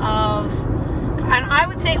ton of, and I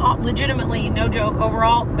would say legitimately, no joke,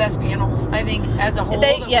 overall best panels, I think, as a whole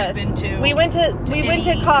we've been to. We went to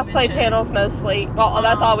cosplay panels mostly. Well,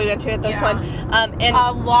 that's all we went to at this one. And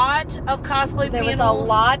a lot of cosplay panels. There was a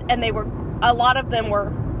lot, and a lot of them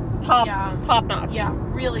were top notch. Yeah,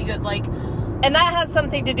 really good. Like, and that has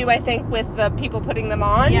something to do, I think, with the people putting them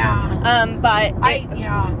on. Yeah.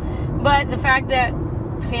 But the fact that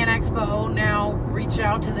Fan Expo now reached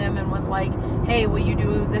out to them and was like, hey, will you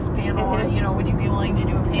do this panel? Or, would you be willing to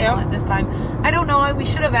do a panel at this time? I don't know. We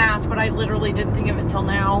should have asked, but I literally didn't think of it until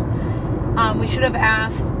now. We should have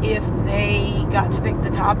asked if they got to pick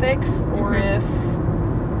the topics or if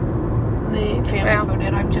the Fan Expo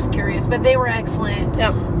did. I'm just curious. But they were excellent.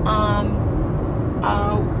 Yep.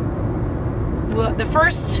 The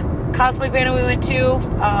first cosplay panel we went to,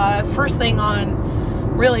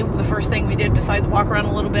 really the first thing we did besides walk around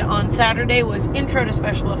a little bit on Saturday was intro to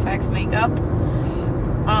special effects makeup.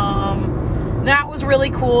 That was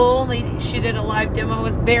really cool. She did a live demo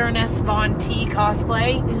as Baroness Von T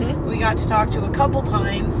cosplay. We got to talk to a couple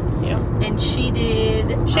times. Yeah. And she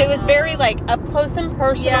was very up close and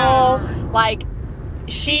personal.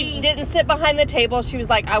 She didn't sit behind the table. She was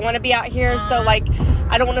like, I want to be out here, so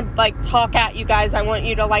I don't want to talk at you guys. I want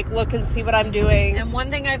you to look and see what I'm doing. And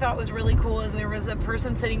one thing I thought was really cool is there was a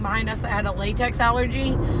person sitting behind us that had a latex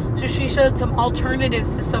allergy. So she showed some alternatives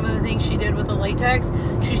to some of the things she did with the latex.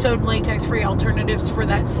 She showed latex-free alternatives for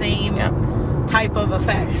that same type of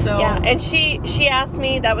effect. So and she asked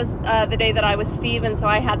me, that was the day that I was Steve, and so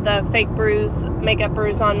I had the fake makeup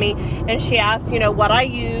bruise on me, and she asked what I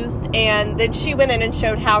used, and then she went in and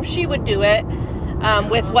showed how she would do it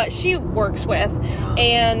with what she works with.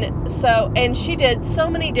 And she did so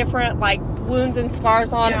many different wounds and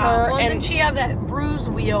scars on her. Well, and then she had that bruise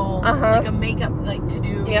wheel, like a makeup to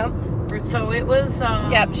do. So it was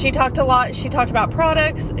she talked a lot. She talked about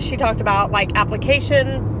products, she talked about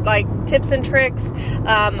application tips and tricks.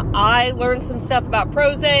 I learned some stuff about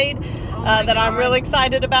Pros-Aid that I'm really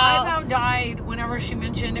excited about. I about died whenever she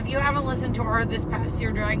mentioned, if you haven't listened to our this past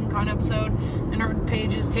year Dragon Con episode and heard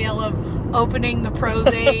Paige's tale of opening the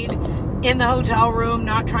Pros-Aid in the hotel room,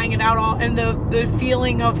 not trying it out all, and the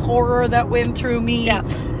feeling of horror that went through me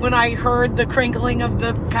when I heard the crinkling of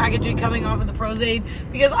the packaging coming off of the Pros-Aid,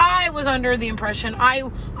 because I was under the impression, I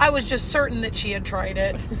was just certain that she had tried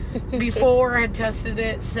it before I had tested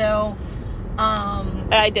it, so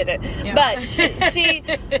I didn't. But she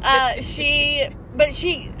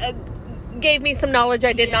gave me some knowledge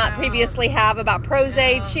I did not previously have about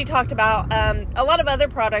Pros-Aid. She talked about a lot of other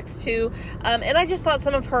products too, and I just thought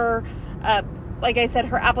some of her like I said,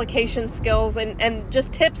 her application skills and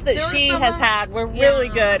just tips that she has had were really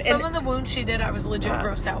good. Some of the wounds she did, I was legit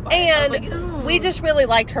grossed out by. And we just really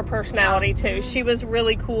liked her personality too. She was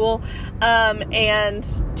really cool, and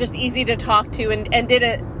just easy to talk to, and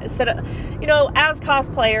didn't sit up, as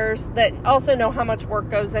cosplayers that also know how much work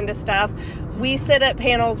goes into stuff, we sit at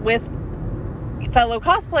panels with fellow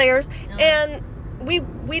cosplayers, and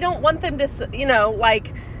we don't want them to,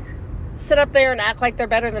 sit up there and act like they're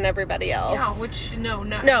better than everybody else. Yeah, which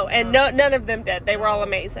none of them did. They were all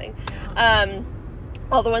amazing.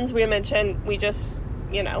 All the ones we mentioned, we just,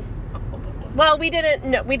 well, we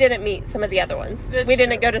didn't meet some of the other ones. We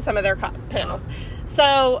didn't go to some of their panels.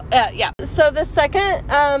 So, So the second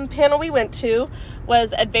panel we went to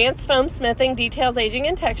was Advanced Foam Smithing, Details, Aging,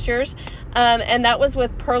 and Textures. And that was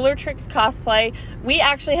with Perlertrix Cosplay. We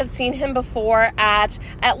actually have seen him before at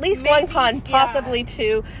least one con, possibly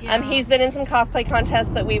two. Yeah. He's been in some cosplay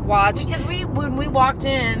contests that we've watched. Because when we walked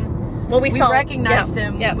in, we recognized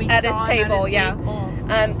him. Yeah, at his table.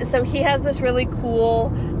 So he has this really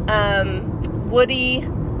cool Woody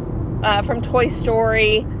from Toy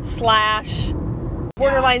Story /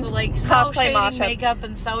 Borderlands cosplay mashup. Makeup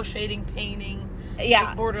and cell shading painting.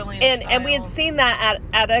 Yeah, Borderlands and we had seen that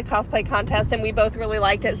at a cosplay contest, and we both really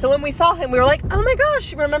liked it. So when we saw him, we were like, "Oh my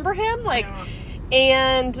gosh, remember him?"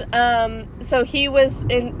 And so he was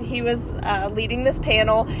leading this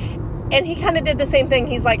panel, and he kind of did the same thing.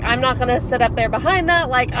 He's like, "I'm not gonna sit up there behind that.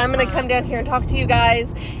 I'm gonna come down here and talk to you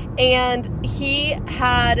guys." And he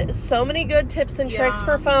had so many good tips and tricks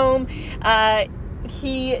for foam.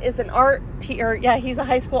 He is an art he's a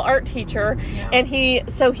high school art teacher. Yeah. And he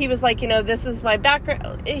was like, this is my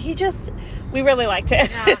background. We really liked it.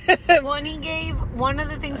 Yeah. Well, and he gave, one of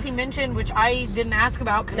the things he mentioned, which I didn't ask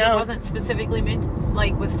about because it wasn't specifically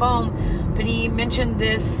like with foam, but he mentioned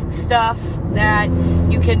this stuff that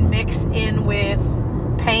you can mix in with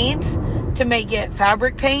paint to make it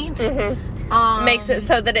fabric paint. Makes it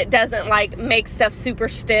so that it doesn't like make stuff super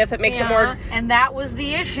stiff. It makes it more. And that was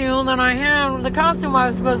the issue that I had. The costume I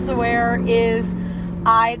was supposed to wear is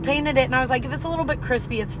I painted it and I was like, if it's a little bit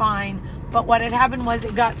crispy, it's fine. But what had happened was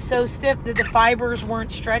it got so stiff that the fibers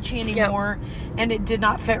weren't stretchy anymore, and it did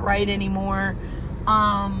not fit right anymore.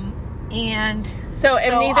 And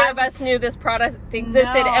neither of us knew this product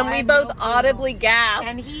existed, and we both audibly gasped.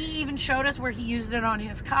 And he even showed us where he used it on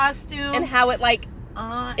his costume and how it like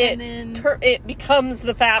it becomes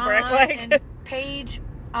the fabric. And Paige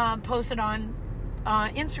posted on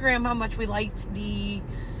Instagram how much we liked the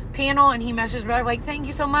panel, and he messaged back like, thank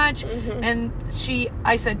you so much. And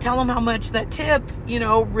I said, tell him how much that tip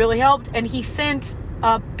really helped, and he sent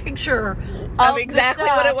a picture of exactly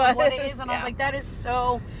what it was. What it is, and I was like, that is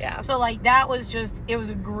so like that was just, it was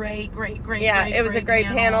a great it was a great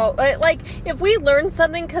panel. Like, if we learned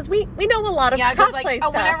something, because we know a lot of cosplay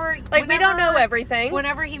stuff, whenever we don't know everything.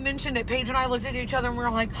 Whenever he mentioned it, Paige and I looked at each other and we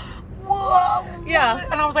were like, whoa. Yeah.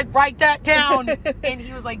 And I was like, write that down. And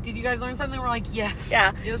he was like, did you guys learn something? We're like, yes.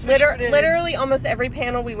 Yeah. Yes, literally almost every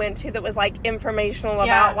panel we went to that was like informational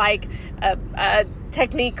about like a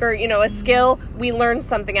technique or, a skill, we learned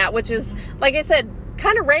something at, which is, like I said,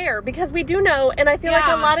 kind of rare because we do know. And I feel like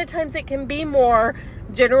a lot of times it can be more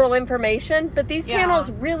general information, but these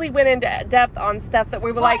panels really went into depth on stuff that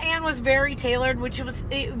we were and was very tailored, which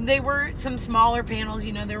they were some smaller panels,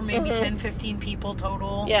 there were maybe 10, 15 people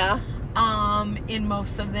total. Yeah. In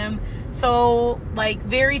most of them. So, like,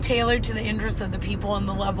 very tailored to the interest of the people and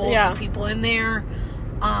the level of the people in there.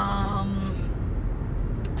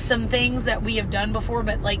 Some things that we have done before,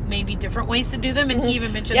 but like maybe different ways to do them, and he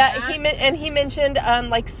even mentioned that. He mentioned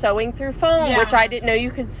like sewing through foam, which I didn't know you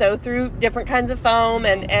could sew through different kinds of foam,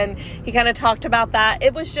 and he kind of talked about that.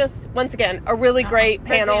 It was just, once again, a really great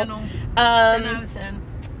panel. 10 out of 10.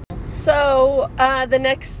 So the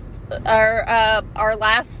next, our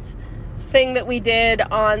last thing that we did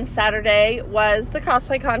on Saturday was the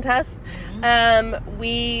cosplay contest.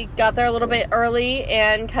 We got there a little bit early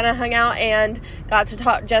and kind of hung out and got to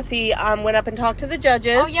talk. Jesse went up and talked to the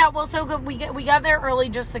judges. Oh yeah, well, so good. We got there early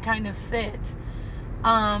just to kind of sit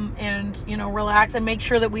and relax and make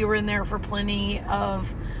sure that we were in there for plenty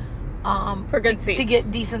of for good seats, to get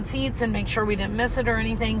decent seats and make sure we didn't miss it or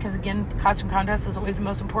anything, because again, the costume contest is always the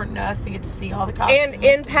most important to us, to get to see all the costumes. And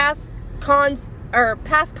in past cons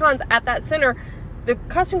at that center, the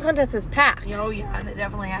costume contest is packed. Oh yeah, and it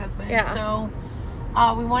definitely has been. Yeah. So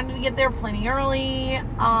we wanted to get there plenty early.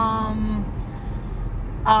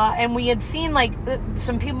 And we had seen like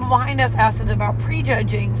some people behind us asked us about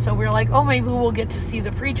prejudging, so we were like, oh, maybe we'll get to see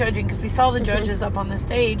the prejudging, because we saw the judges up on the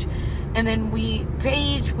stage. And then we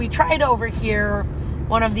tried to overhear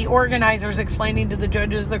one of the organizers explaining to the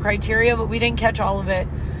judges the criteria, but we didn't catch all of it.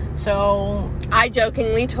 So I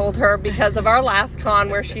jokingly told her, because of our last con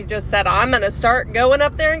where she just said, I'm going to start going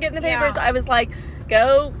up there and getting the papers. I was like,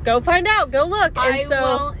 go find out, go look.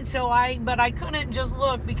 And but I couldn't just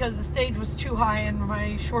look because the stage was too high and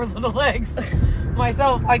my short little legs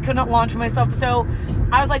myself, I couldn't launch myself. So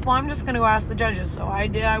I was like, well, I'm just going to go ask the judges. So I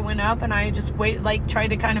did. I went up and I just tried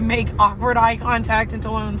to kind of make awkward eye contact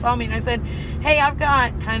until one of them saw me. And I said, hey, I've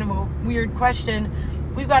got kind of a weird question.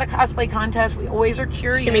 We've got a cosplay contest. We always are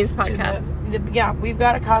curious. She means podcast. We've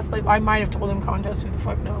got a cosplay. I might have told them contest. Who the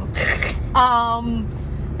fuck knows?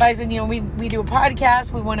 But I said, we do a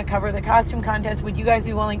podcast. We want to cover the costume contest. Would you guys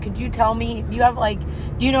be willing? Could you tell me? Do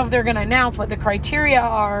you know if they're going to announce what the criteria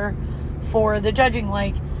are for the judging?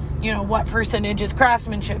 Like, what percentage is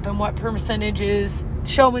craftsmanship and what percentage is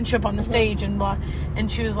showmanship on the stage and blah.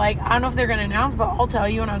 And she was like, I don't know if they're going to announce, but I'll tell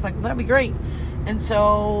you. And I was like, well, that'd be great. And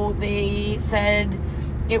so they said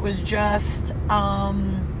it was just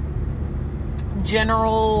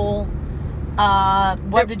general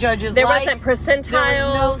what the judges there liked. Wasn't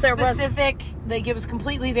percentiles. There was no specific. It was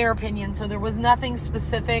completely their opinion. So there was nothing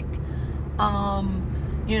specific.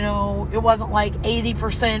 It wasn't like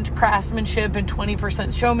 80% craftsmanship and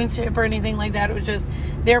 20% showmanship or anything like that. It was just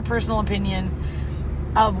their personal opinion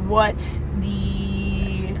of what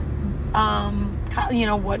the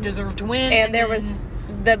what deserved to win. And there was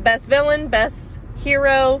the best villain, best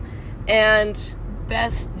hero, and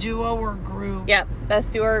best duo or group. Yep,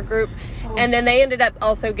 best duo or group. So, and then they ended up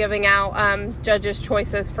also giving out judges'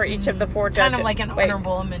 choices for each of the 4 judges. Kind of like an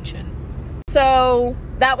honorable mention. So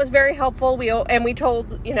that was very helpful. We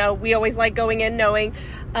told, we always like going in knowing.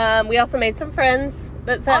 We also made some friends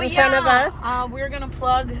that sat in front of us. We're going to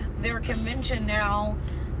plug their convention now.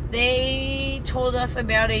 They told us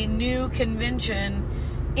about a new convention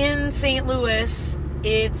in St. Louis.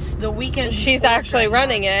 It's the weekend. She's actually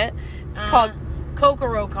running it. It's called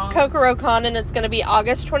CoCoroCon. CoCoroCon, and it's going to be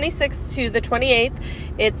August 26th to the 28th.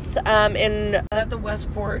 It's at the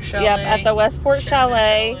Westport Chalet. Yep, at the Westport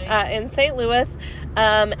Chalet in St. Louis.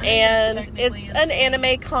 And it's an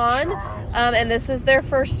anime con. And this is their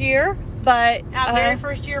first year. But very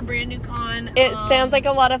first year, brand new con. It sounds like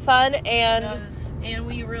a lot of fun, and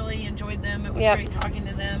we really enjoyed them. It was great talking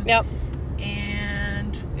to them. Yep.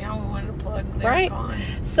 And we wanted to plug their con.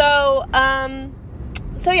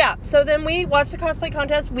 So then we watched the cosplay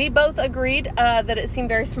contest. We both agreed that it seemed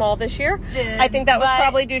very small this year. I think that was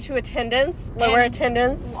probably due to lower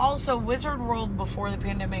attendance. Also, Wizard World before the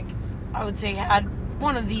pandemic, I would say, had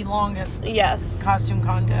one of the longest costume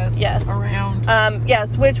contests around.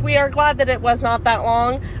 Yes, which we are glad that it was not that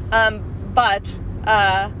long.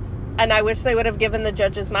 And I wish they would have given the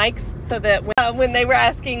judges mics so that when they were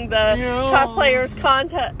asking the cosplayers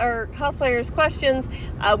questions,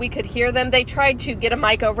 we could hear them. They tried to get a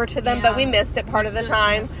mic over to them, but we missed it part of the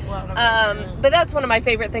time. But that's one of my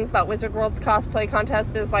favorite things about Wizard World's cosplay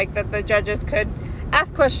contest is like that the judges could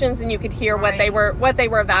ask questions and you could hear what they were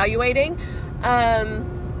evaluating.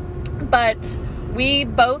 But we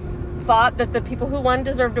both thought that the people who won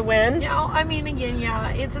deserved to win. I mean, again,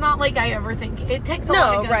 it's not like I ever think it takes a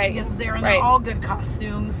lot of guts to get up there, and they're all good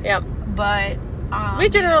costumes. Yep. But we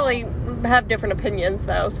generally have different opinions,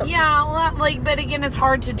 though. So. But again, it's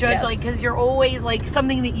hard to judge, because you're always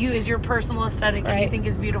something that you is your personal aesthetic and you think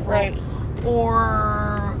is beautiful,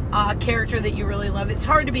 or a character that you really love. It's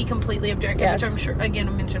hard to be completely objective, which I'm sure, again,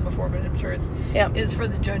 I mentioned before, but I'm sure is for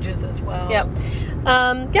the judges as well.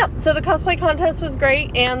 So the cosplay contest was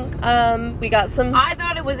great, and we got some.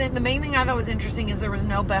 The main thing I thought was interesting is there was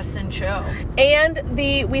no best in show, and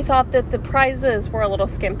we thought that the prizes were a little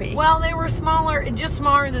skimpy. Well, they were smaller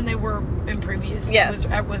than they were in previous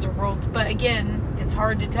at Wizard World. But again, it's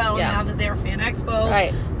hard to tell now that they're Fan Expo.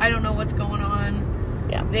 Right. I don't know what's going on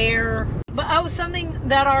there. But something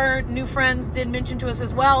that our new friends did mention to us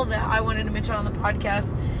as well that I wanted to mention on the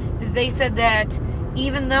podcast is they said that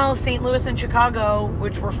even though St. Louis and Chicago,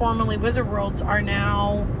 which were formerly Wizard Worlds, are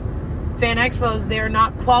now Fan Expos, they're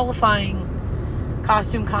not qualifying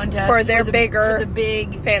costume contests for the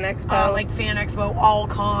big Fan Expo, like Fan Expo All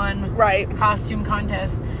Con costume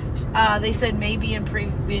contest. They said maybe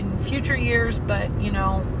in future years, but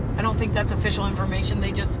I don't think that's official information.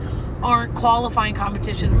 They just aren't qualifying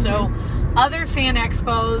competitions. So other Fan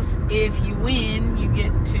Expos, if you win, you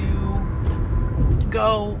get to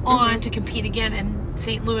go on to compete again, and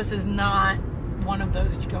St. Louis is not one of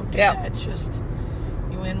those. You don't do that. It's just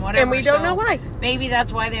you win whatever. And we don't know why. Maybe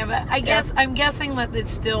that's why they have it. I'm guessing that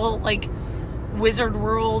it's still like Wizard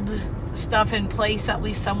World stuff in place, at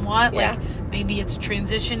least somewhat. Like maybe it's a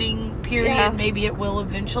transitioning period. Maybe it will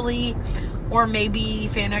eventually. Or maybe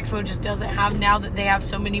Fan Expo just doesn't have, now that they have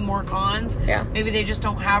so many more cons, maybe they just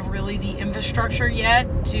don't have really the infrastructure yet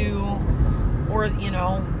or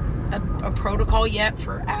a protocol yet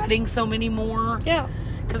for adding so many more. Yeah.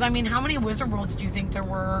 Because, I mean, how many Wizard Worlds do you think there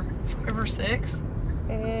were? 5 or 6?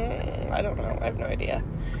 I don't know. I have no idea.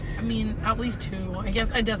 I mean, at least 2. I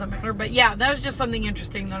guess it doesn't matter. But yeah, that was just something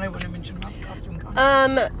interesting that I want to mention about the costume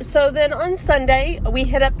con. So then on Sunday, we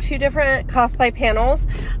hit up 2 different cosplay panels.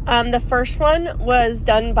 The first one was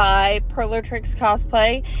done by Perlertrix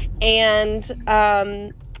Cosplay and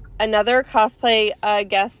another cosplay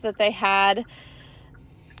guest that they had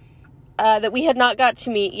that we had not got to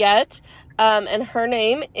meet yet. And her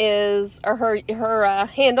name is, or her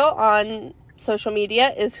handle on social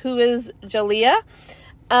media is Who Is Jalea.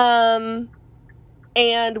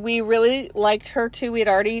 And we really liked her too. We had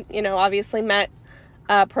already, obviously met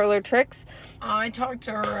Perlertrix. I talked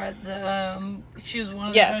to her at the, she was one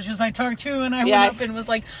of the judges I talked to, and I went up and was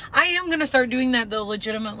like, I am going to start doing that though,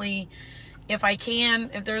 legitimately, if I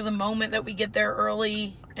can, if there's a moment that we get there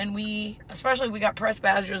early, and we got press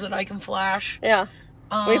badges that I can flash. Yeah.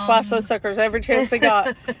 We flash those suckers every chance we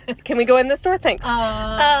got. Can we go in this door? Thanks.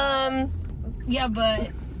 Yeah,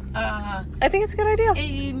 but I think it's a good idea.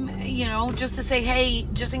 Just to say, hey,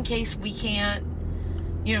 just in case we can't,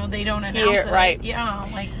 they don't announce it. Right. Yeah,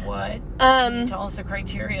 like what? Tell us the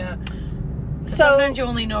criteria. So sometimes you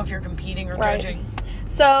only know if you're competing or judging.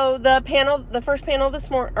 So the first panel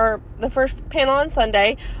the first panel on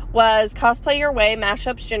Sunday was Cosplay Your Way,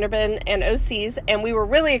 Mashups, Genderbend, and OCs. And we were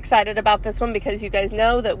really excited about this one because you guys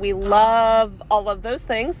know that we love all of those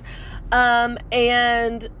things.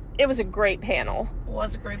 And it was a great panel. It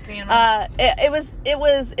was a great panel. It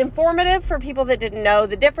was informative for people that didn't know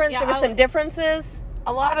the difference. Yeah, there was some differences.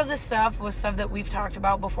 A lot of the stuff was stuff that we've talked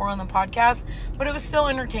about before on the podcast, but it was still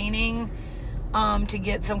entertaining to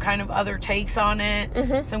get some kind of other takes on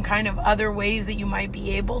it, some kind of other ways that you might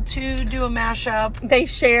be able to do a mashup. They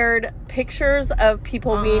shared pictures of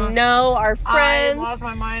people we know, our friends. I lost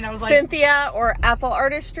my mind. I was like, Cynthia or Ethel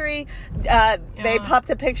Artistry. They popped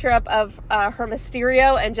a picture up of her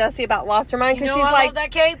Mysterio, and Jessie about lost her mind because she's I like, love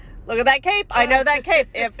that cape. Look at that cape. I know that cape.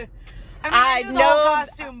 If I knew the whole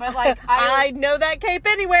costume, but like I know that cape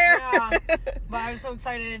anywhere. Yeah, but I was so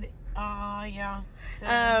excited. Yeah.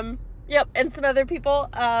 So, Yep, and some other people.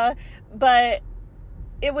 But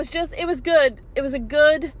it was good. It was a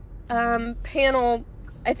good panel.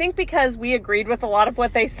 I think because we agreed with a lot of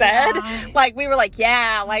what they said. Yeah. Like we were like,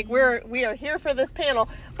 yeah, like we are here for this panel.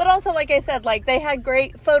 But also, like I said, like they had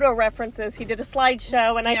great photo references. He did a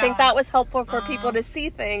slideshow, and I think that was helpful for people to see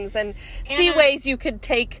things and see ways you could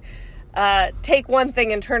take one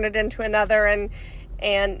thing and turn it into another, and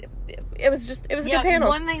it was a good panel.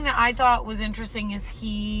 One thing that I thought was interesting is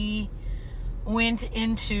he went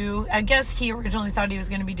into, I guess he originally thought he was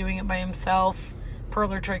going to be doing it by himself.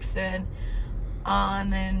 Perlertrix did.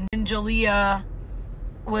 And then Jalea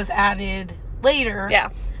was added later. Yeah.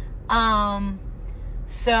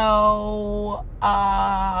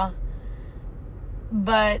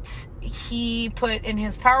 But he put in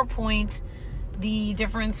his PowerPoint the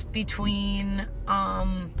difference between a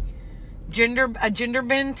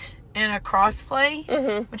genderbend and a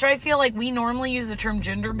crossplay, which I feel like we normally use the term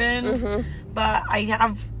genderbend, but I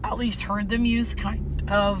have at least heard them used kind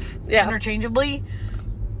of interchangeably.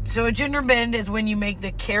 So a genderbend is when you make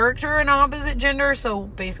the character an opposite gender. So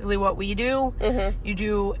basically what we do, you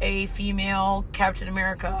do a female Captain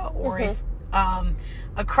America, or a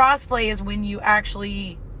crossplay is when you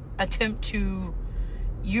actually attempt to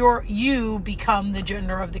you become the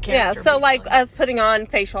gender of the character. Yeah, so basically. like us putting on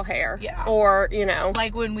facial hair. Yeah. Or,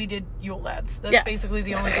 like when we did Yule Lads. That's basically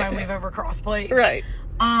the only time we've ever crossplayed. Right.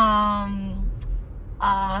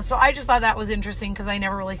 So I just thought that was interesting because I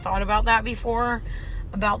never really thought about that before,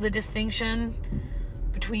 about the distinction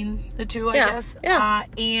between the two, I guess. Yeah.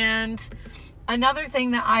 And another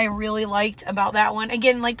thing that I really liked about that one,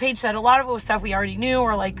 again, like Paige said, a lot of it was stuff we already knew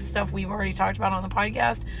or like stuff we've already talked about on the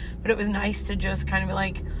podcast, but it was nice to just kind of be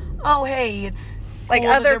like, oh, hey, it's like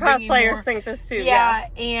cool other that they're cosplayers think this too. Yeah,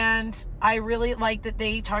 and I really like that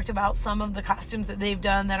they talked about some of the costumes that they've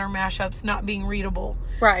done that are mashups not being readable.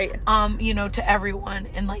 Right. To everyone.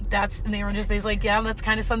 And like and they were just basically like, yeah, that's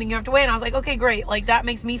kind of something you have to weigh. And I was like, okay, great. Like that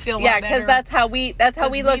makes me feel a lot better. Yeah, because that's how we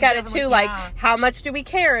look at it too. Like, how much do we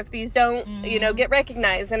care if these don't, get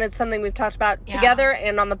recognized? And it's something we've talked about together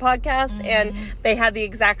and on the podcast. And they had the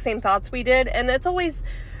exact same thoughts we did. And it's always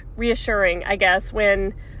reassuring, I guess,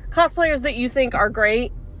 when cosplayers that you think are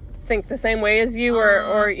great think the same way as you,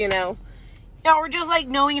 or yeah, or just like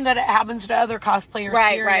knowing that it happens to other cosplayers.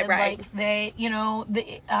 Right. Like they,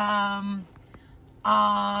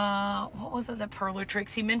 what was it? The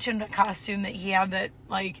Perlertrix. He mentioned a costume that he had that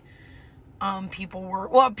like, he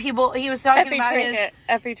was talking about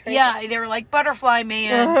Effie Trinket. Yeah, they were like Butterfly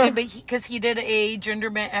Man, but because he did a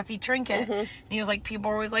genderbend Effie Trinket, and he was like, people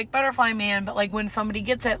are always like Butterfly Man, but like when somebody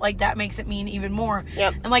gets it, like that makes it mean even more.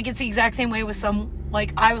 Yep. And like it's the exact same way with some,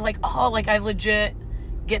 like I was like, oh, like I legit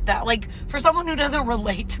get that. Like for someone who doesn't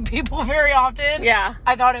relate to people very often,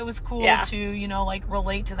 I thought it was cool to like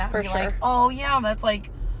relate to that and be like, oh yeah, that's like,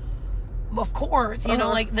 of course, you know,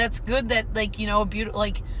 like that's good that like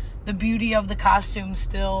the beauty of the costume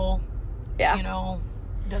still,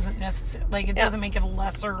 doesn't necessarily, it doesn't make it a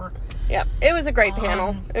lesser. Yeah, it was a great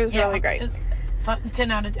panel. It was really great. It was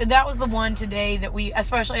 10 out of 10. That was the one today that we,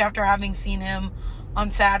 especially after having seen him on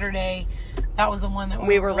Saturday, that was the one that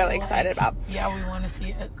we were really excited about. Yeah, we want to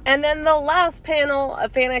see it. And then the last panel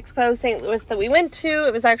of Fan Expo St. Louis that we went to,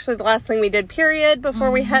 it was actually the last thing we did, period,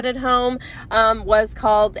 before we headed home, was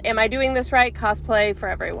called Am I Doing This Right? Cosplay for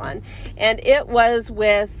Everyone. And it was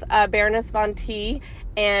with Baroness Von T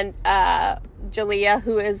and Jalea,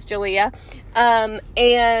 who is Jalea.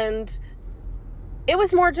 And it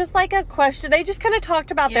was more just like a question. They just kind of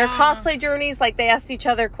talked about their cosplay journeys. Like they asked each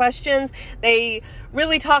other questions. They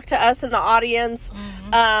really talked to us in the audience,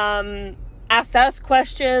 asked us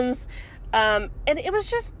questions. And it was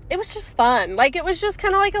just fun. Like, it was just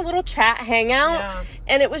kind of like a little chat hangout. Yeah.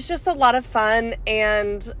 And it was just a lot of fun.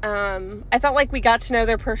 And I felt like we got to know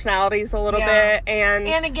their personalities a little bit.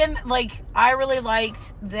 And again, like, I really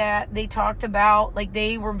liked that they talked about, like,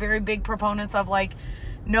 they were very big proponents of, like,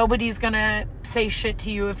 nobody's gonna say shit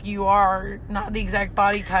to you if you are not the exact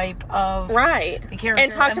body type of the character.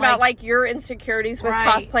 And talked about, like, your insecurities with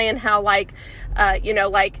cosplay and how, like, you know,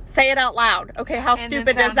 like, say it out loud. Okay, how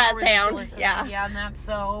stupid does that sound? Yeah. Yeah, and that's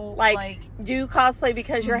so, like, do cosplay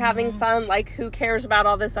because you're having fun. Like, who cares about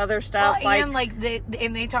all this other stuff? Well,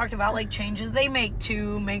 and, they talked about, like, changes they make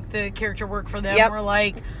to make the character work for them. Or,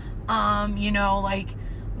 like, you know, like,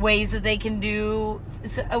 ways that they can do,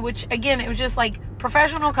 which, again, it was just, like,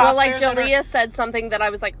 professional cosplayers. Well, like, Jalea said something that I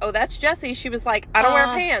was like, oh, that's Jessie. She was like, I don't wear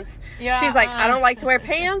pants. Yeah, she's like, I don't like to wear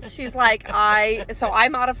pants. She's like, so I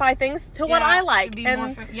modify things to what I like.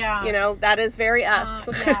 And, you know, that is very us.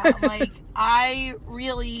 Like, I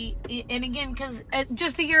really, and again, because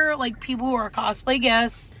just to hear, like, people who are cosplay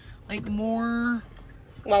guests, like, more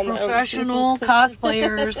professional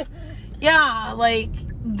cosplayers, like,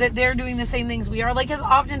 that they're doing the same things we are. Like, because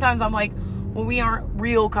oftentimes I'm like, well, we aren't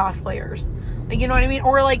real cosplayers. Like, you know what I mean?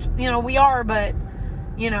 Or, like, you know, we are, but,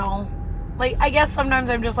 you know, like, I guess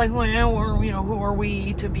sometimes I'm just like, well, you know, who are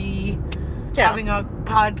we to be having a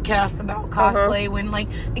podcast about cosplay when, like,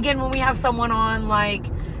 again, when we have someone on, like,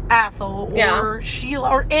 Athel or Sheila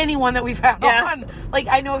or anyone that we've had on. Like,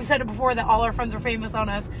 I know I've said it before that all our friends are famous on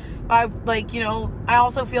us. I, like, you know, I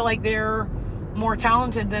also feel like they're more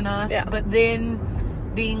talented than us. But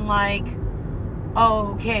then being like,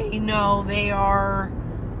 oh, okay, no, they are,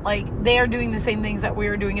 like, they are doing the same things that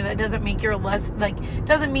we're doing, and that doesn't make you're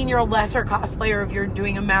doesn't mean you're a lesser cosplayer if you're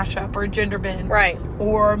doing a mashup or a gender bend. Right.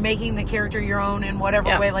 Or making the character your own in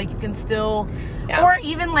whatever way. Like, you can still, or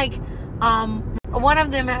even, like, one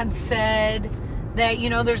of them had said that, you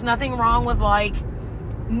know, there's nothing wrong with, like,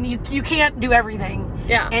 you can't do everything.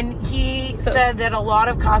 Yeah. And he said that a lot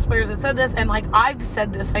of cosplayers had said this, and, like, I've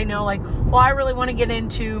said this, I know, like, well, I really want to get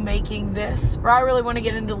into making this, or I really want to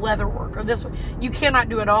get into leather work, or this. You cannot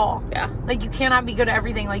do it all. Yeah. Like, you cannot be good at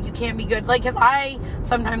everything. Like, you can't be good. Like, because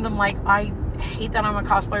sometimes I'm like, I hate that I'm a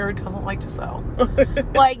cosplayer who doesn't like to sew.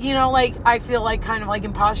 Like, you know, like, I feel like kind of like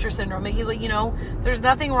imposter syndrome. But he's like, you know, there's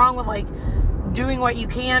nothing wrong with, like, doing what you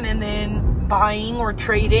can and then buying or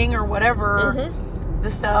trading or whatever the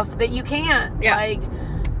stuff that you can't. Yeah. Like,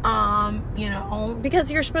 you know, because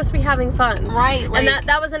you're supposed to be having fun, right? Like, and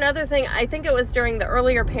that was another thing. I think it was during the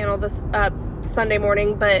earlier panel this Sunday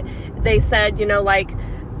morning, but they said, you know, like,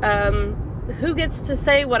 who gets to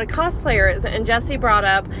say what a cosplayer is? And Jessie brought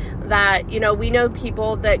up that, you know, we know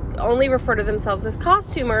people that only refer to themselves as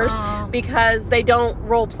costumers because they don't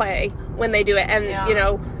role play when they do it, and you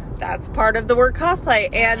know, that's part of the word cosplay.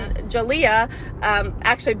 And Jalea,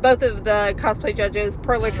 actually both of the cosplay judges,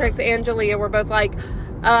 Perlatrix and Jalea, were both like,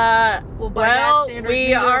 well,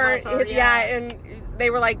 we aren't, and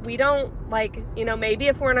they were like, we don't, like, you know, maybe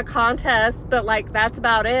if we're in a contest, but, like, that's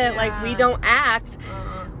about it. Like, we don't act.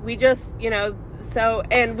 We just, you know, so,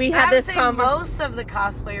 and we had this most of the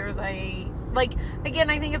cosplayers, like,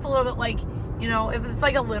 again, I think it's a little bit like, you know, if it's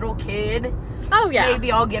like a little kid,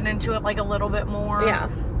 maybe I'll get into it, like, a little bit more. Yeah.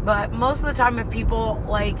 But most of the time, if people,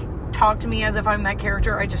 like, talk to me as if I'm that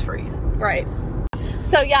character, I just freeze. Right.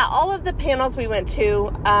 So, yeah, all of the panels we went to,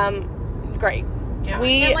 great. Yeah.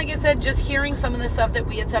 And like I said, just hearing some of the stuff that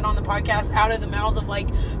we had said on the podcast out of the mouths of, like,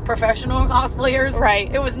 professional cosplayers.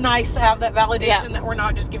 Right. It was nice to have that validation that we're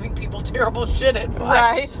not just giving people terrible shit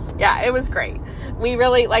advice. Right. Yeah, it was great. We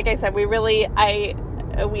really, like I said, we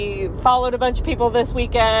followed a bunch of people this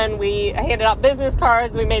weekend. We handed out business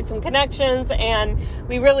cards. We made some connections, and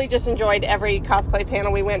we really just enjoyed every cosplay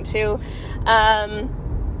panel we went to.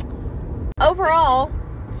 Overall,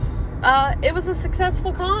 it was a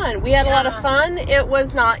successful con. We had a lot of fun. It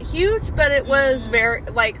was not huge, but it was very,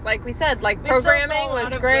 like we said, like, programming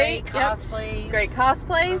was great. Great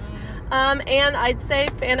cosplays. And I'd say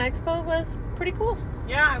Fan Expo was pretty cool.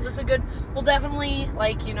 Yeah, it was well, definitely,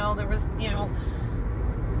 like, you know, there was, you know,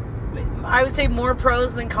 I would say more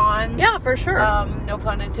pros than cons. Yeah, for sure. No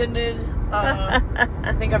pun intended.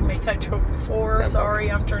 I think I've made that joke before. Sorry,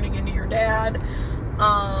 I'm turning into your dad.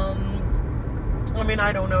 I mean,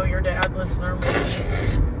 I don't know your dad, listener.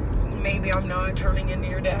 Maybe I'm not turning into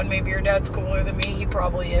your dad. Maybe your dad's cooler than me. He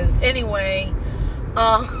probably is. Anyway,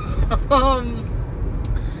 yeah,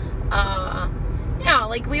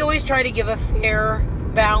 like, we always try to give a fair,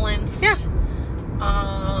 balanced,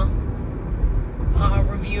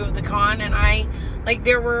 review of the con, and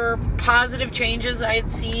there were positive changes I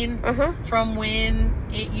had seen from when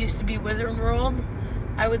it used to be Wizard World.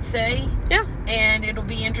 I would say. Yeah. And it'll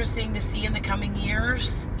be interesting to see in the coming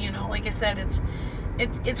years. You know, like I said,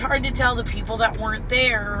 it's hard to tell the people that weren't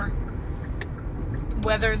there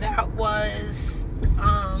whether that was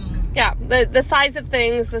the size of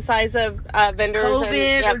things, the size of vendors,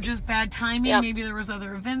 COVID or just bad timing. Yep. Maybe there was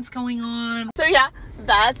other events going on. So yeah,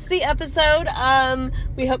 that's the episode.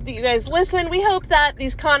 We hope that you guys listen. We hope that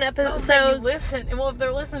these con episodes listen. Well, if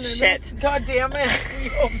they're listening to Shit. this, God damn it, we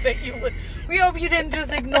hope that you we hope you didn't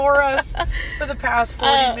just ignore us for the past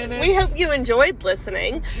 40 minutes. We hope you enjoyed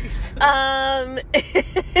listening. Jesus.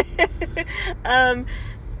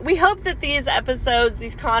 We hope that these episodes,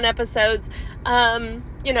 these con episodes,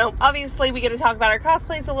 you know, obviously we get to talk about our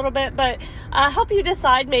cosplays a little bit, but help you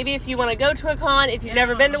decide maybe if you want to go to a con, if you've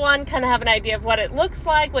never been to one, kind of have an idea of what it looks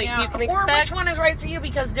like, what you can expect. Or which one is right for you,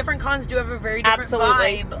 because different cons do have a very different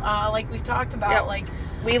vibe. Like we've talked about, like...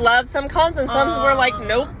 We love some cons and some we're like,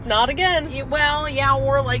 nope, not again.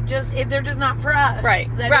 Or like they're just not for us.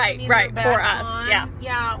 Right, that right, for us, con. yeah.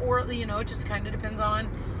 Yeah, or, you know, it just kind of depends on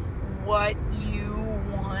what you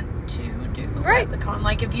want to do at the con.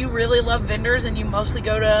 Like, if you really love vendors and you mostly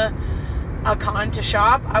go to a con to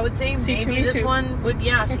shop, I would say maybe this one would,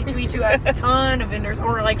 C2E2 has a ton of vendors,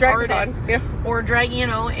 or like Dragon artists, or drag, you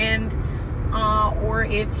know, and, or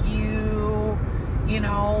if you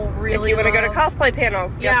know, really if you want to go to cosplay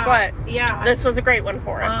panels, guess what? Yeah. This was a great one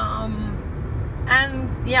for it.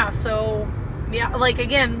 Like,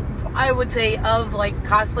 again, I would say of, like,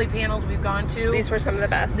 cosplay panels we've gone to, these were some of the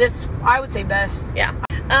best. This, I would say, best. Yeah.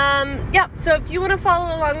 So if you want to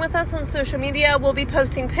follow along with us on social media, we'll be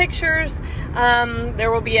posting pictures. There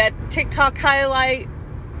will be a TikTok highlight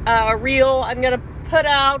reel I'm going to put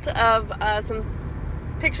out of some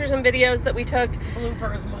pictures and videos that we took.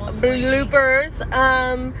 Bloopers, mostly.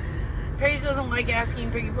 Paige doesn't like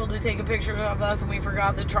asking people to take a picture of us, and we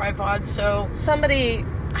forgot the tripod, so... Somebody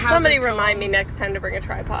remind me next time to bring a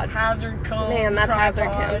tripod. Hazard cone. Man, that tripod.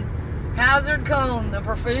 hazard cone. Hazard cone, the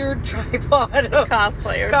preferred tripod of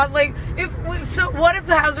cosplayers. What if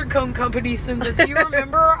the Hazard Cone Company sends us? Do you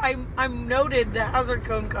remember? I'm noted the Hazard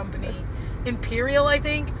Cone Company, Imperial, I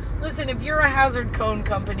think. Listen, if you're a Hazard Cone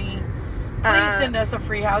Company, please send us a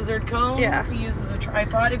free hazard cone to use as a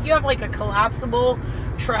tripod. If you have like a collapsible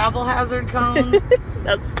travel hazard cone,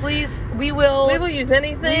 please, we will use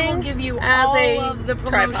anything. We will give you all of the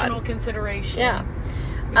promotional consideration. Yeah.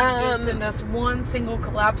 You can just send us one single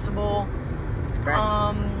collapsible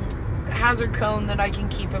hazard cone that I can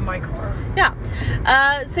keep in my car.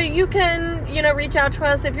 Yeah. So you can, reach out to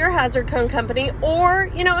us if you're a hazard cone company, or,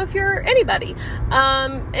 if you're anybody,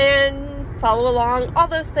 and follow along, all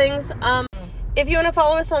those things. If you want to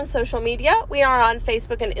follow us on social media, we are on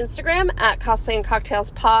Facebook and Instagram at Cosplay and Cocktails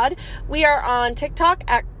Pod. We are on TikTok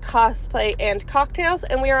at Cosplay and Cocktails,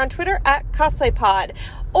 and we are on Twitter at Cosplay Pod.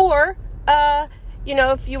 Or,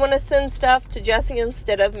 if you want to send stuff to Jessie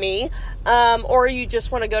instead of me, or you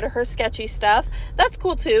just want to go to her sketchy stuff, that's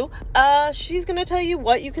cool too. She's going to tell you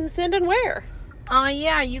what you can send and where.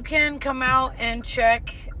 You can come out and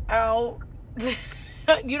check out.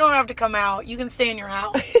 You don't have to come out. You can stay in your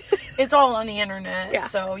house. It's all on the internet. Yeah,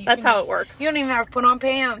 so that's how it works. You don't even have to put on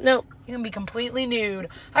pants. No. You can be completely nude.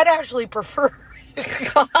 I'd actually prefer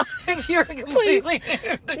if you're completely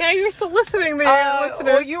nude. Yeah, you're soliciting the listeners.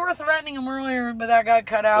 Well, you were threatening them earlier, but that got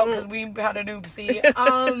cut out because we had an oopsie.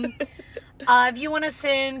 If you want to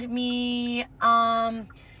send me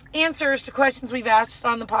answers to questions we've asked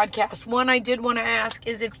on the podcast, one I did want to ask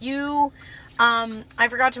is if you... I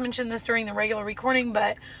forgot to mention this during the regular recording,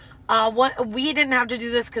 but we didn't have to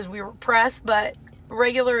do this because we were pressed, but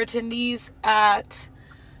regular attendees at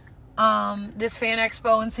this fan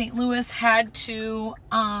expo in St. Louis had to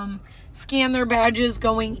scan their badges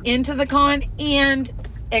going into the con and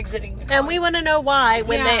exiting the con. And we want to know why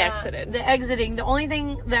when they exited. The exiting. The only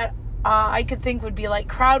thing that I could think would be like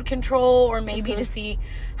crowd control, or maybe to see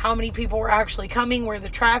how many people were actually coming, where the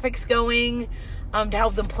traffic's going. To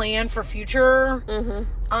help them plan for future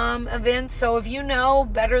events. So if you know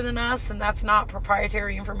better than us, and that's not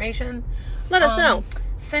proprietary information, let us know.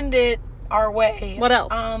 Send it our way. What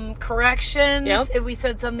else? Corrections. Yep. If we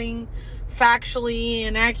said something factually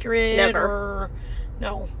inaccurate.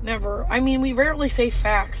 No, never. I mean, we rarely say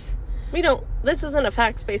facts. We don't. This isn't a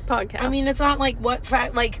facts-based podcast. I mean, it's not like what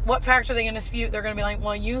facts are they going to dispute? They're going to be like,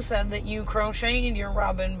 well, you said that you crocheted your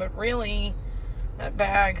robin, but really... that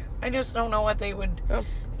bag. I just don't know what they would... Oh.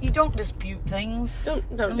 You don't dispute things.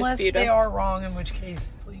 Don't unless dispute they us. are wrong, in which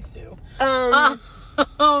case, please do.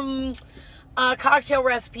 Cocktail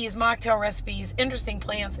recipes, mocktail recipes, interesting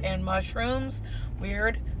plants and mushrooms,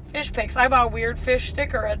 weird fish pics. I bought a weird fish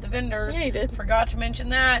sticker at the vendors. Yeah, you did. Forgot to mention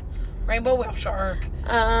that. Rainbow whale shark.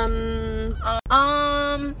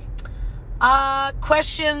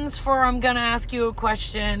 Questions for I'm gonna ask you a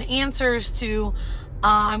question. Answers to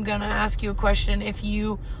I'm gonna ask you a question. If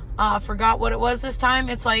you forgot what it was this time,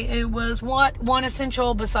 it's like it was one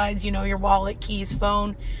essential besides, your wallet, keys,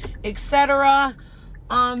 phone, etc.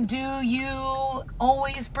 Do you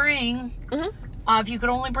always bring? If you could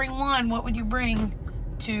only bring one, what would you bring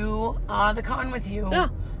to the con with you? Yeah.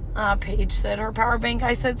 Paige said her power bank.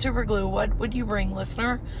 I said super glue. What would you bring,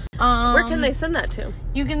 listener? Where can they send that to?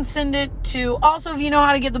 You can send it to. Also, if you know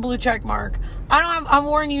how to get the blue check mark, I'm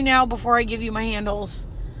warning you now before I give you my handles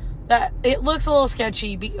that it looks a little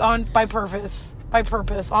sketchy on purpose. But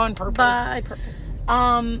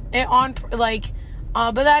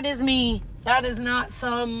that is me. That is not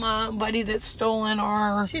somebody that's stolen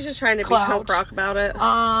our. She's just trying to clout. be punk rock about it.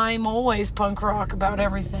 I'm always punk rock about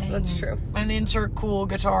everything. That's true. And insert cool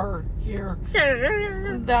guitar here.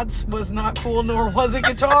 That was not cool, nor was it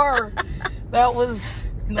guitar. That was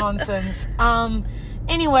nonsense.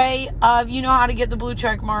 Anyway, if you know how to get the blue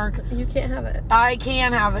check mark, You can't have it. I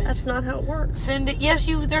can have it. That's not how it works. Send it. Yes,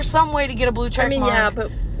 there's some way to get a blue check mark. Yeah, but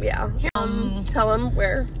yeah. Tell them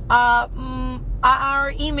where.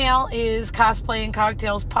 Our email is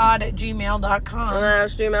cosplayandcocktailspod@gmail.com.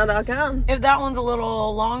 That's gmail.com. If that one's a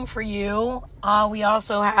little long for you, we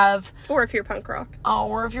also have... Or if you're punk rock.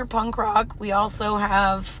 We also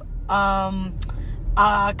have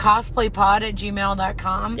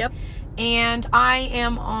cosplaypod@gmail.com. Yep. And I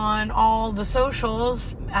am on all the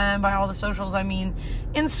socials, and by all the socials I mean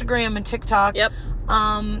Instagram and TikTok. Yep.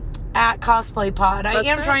 At cosplaypod. I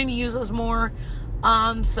am right. trying to use those more.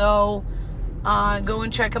 So go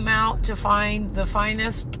and check them out to find the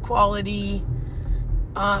finest quality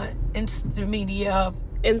Instamedia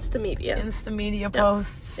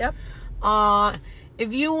posts. Yep.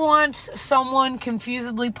 If you want someone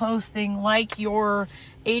confusedly posting like your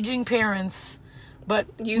aging parents, but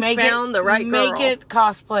You found the right girl. Make it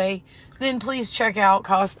cosplay, then please check out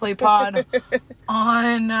Cosplay Pod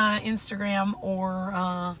on Instagram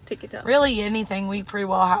or TikTok. really anything. We pretty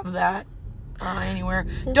well have that anywhere.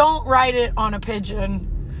 Don't write it on a pigeon.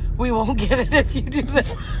 We won't get it if you do that.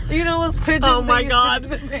 Those pigeons. Oh my that you God.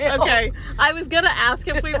 send in the mail? Okay. I was going to ask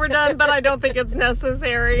if we were done, but I don't think it's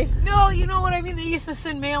necessary. No, you know what I mean? They used to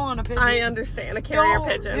send mail on a pigeon. I understand. A carrier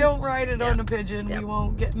pigeon. Don't write it on a pigeon. Yep. We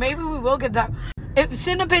won't get. Maybe we will get that.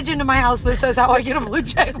 Send a pigeon to my house that says how I get a blue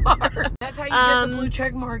check mark. That's how you get the blue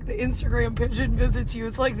check mark. The Instagram pigeon visits you.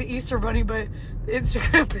 It's like the Easter bunny, but the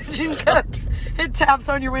Instagram pigeon comes. It taps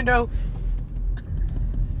on your window.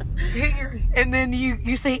 And then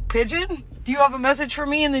you say, "Pigeon, do you have a message for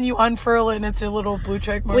me?" And then you unfurl it, and it's a little blue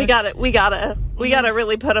check mark. We gotta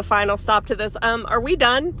really put a final stop to this. Are we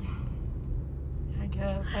done? I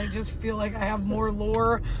guess. I just feel like I have more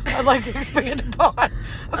lore I'd like to expand upon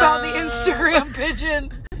about the Instagram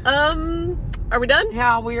pigeon. Are we done?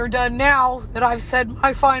 Yeah, we are done now that I've said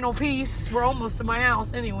my final piece. We're almost to my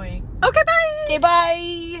house anyway. Okay, bye. Okay,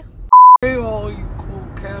 bye. Hey, all you cool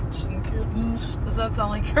cats and kittens. Does that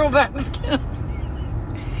sound like Carol Baskin?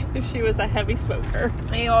 If she was a heavy smoker.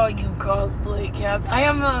 Hey, all you cosplay cats. I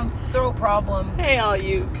have a throat problem. Hey, all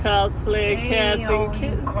you cosplay cats all and you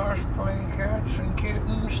kittens. cosplay cats and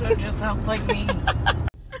kittens. That just sounds like me.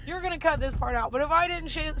 You're gonna cut this part out, but if I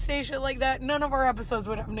didn't say shit like that, none of our episodes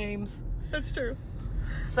would have names. That's true.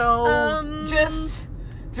 So just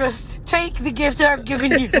take the gift I've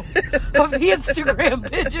given you of the Instagram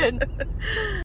pigeon.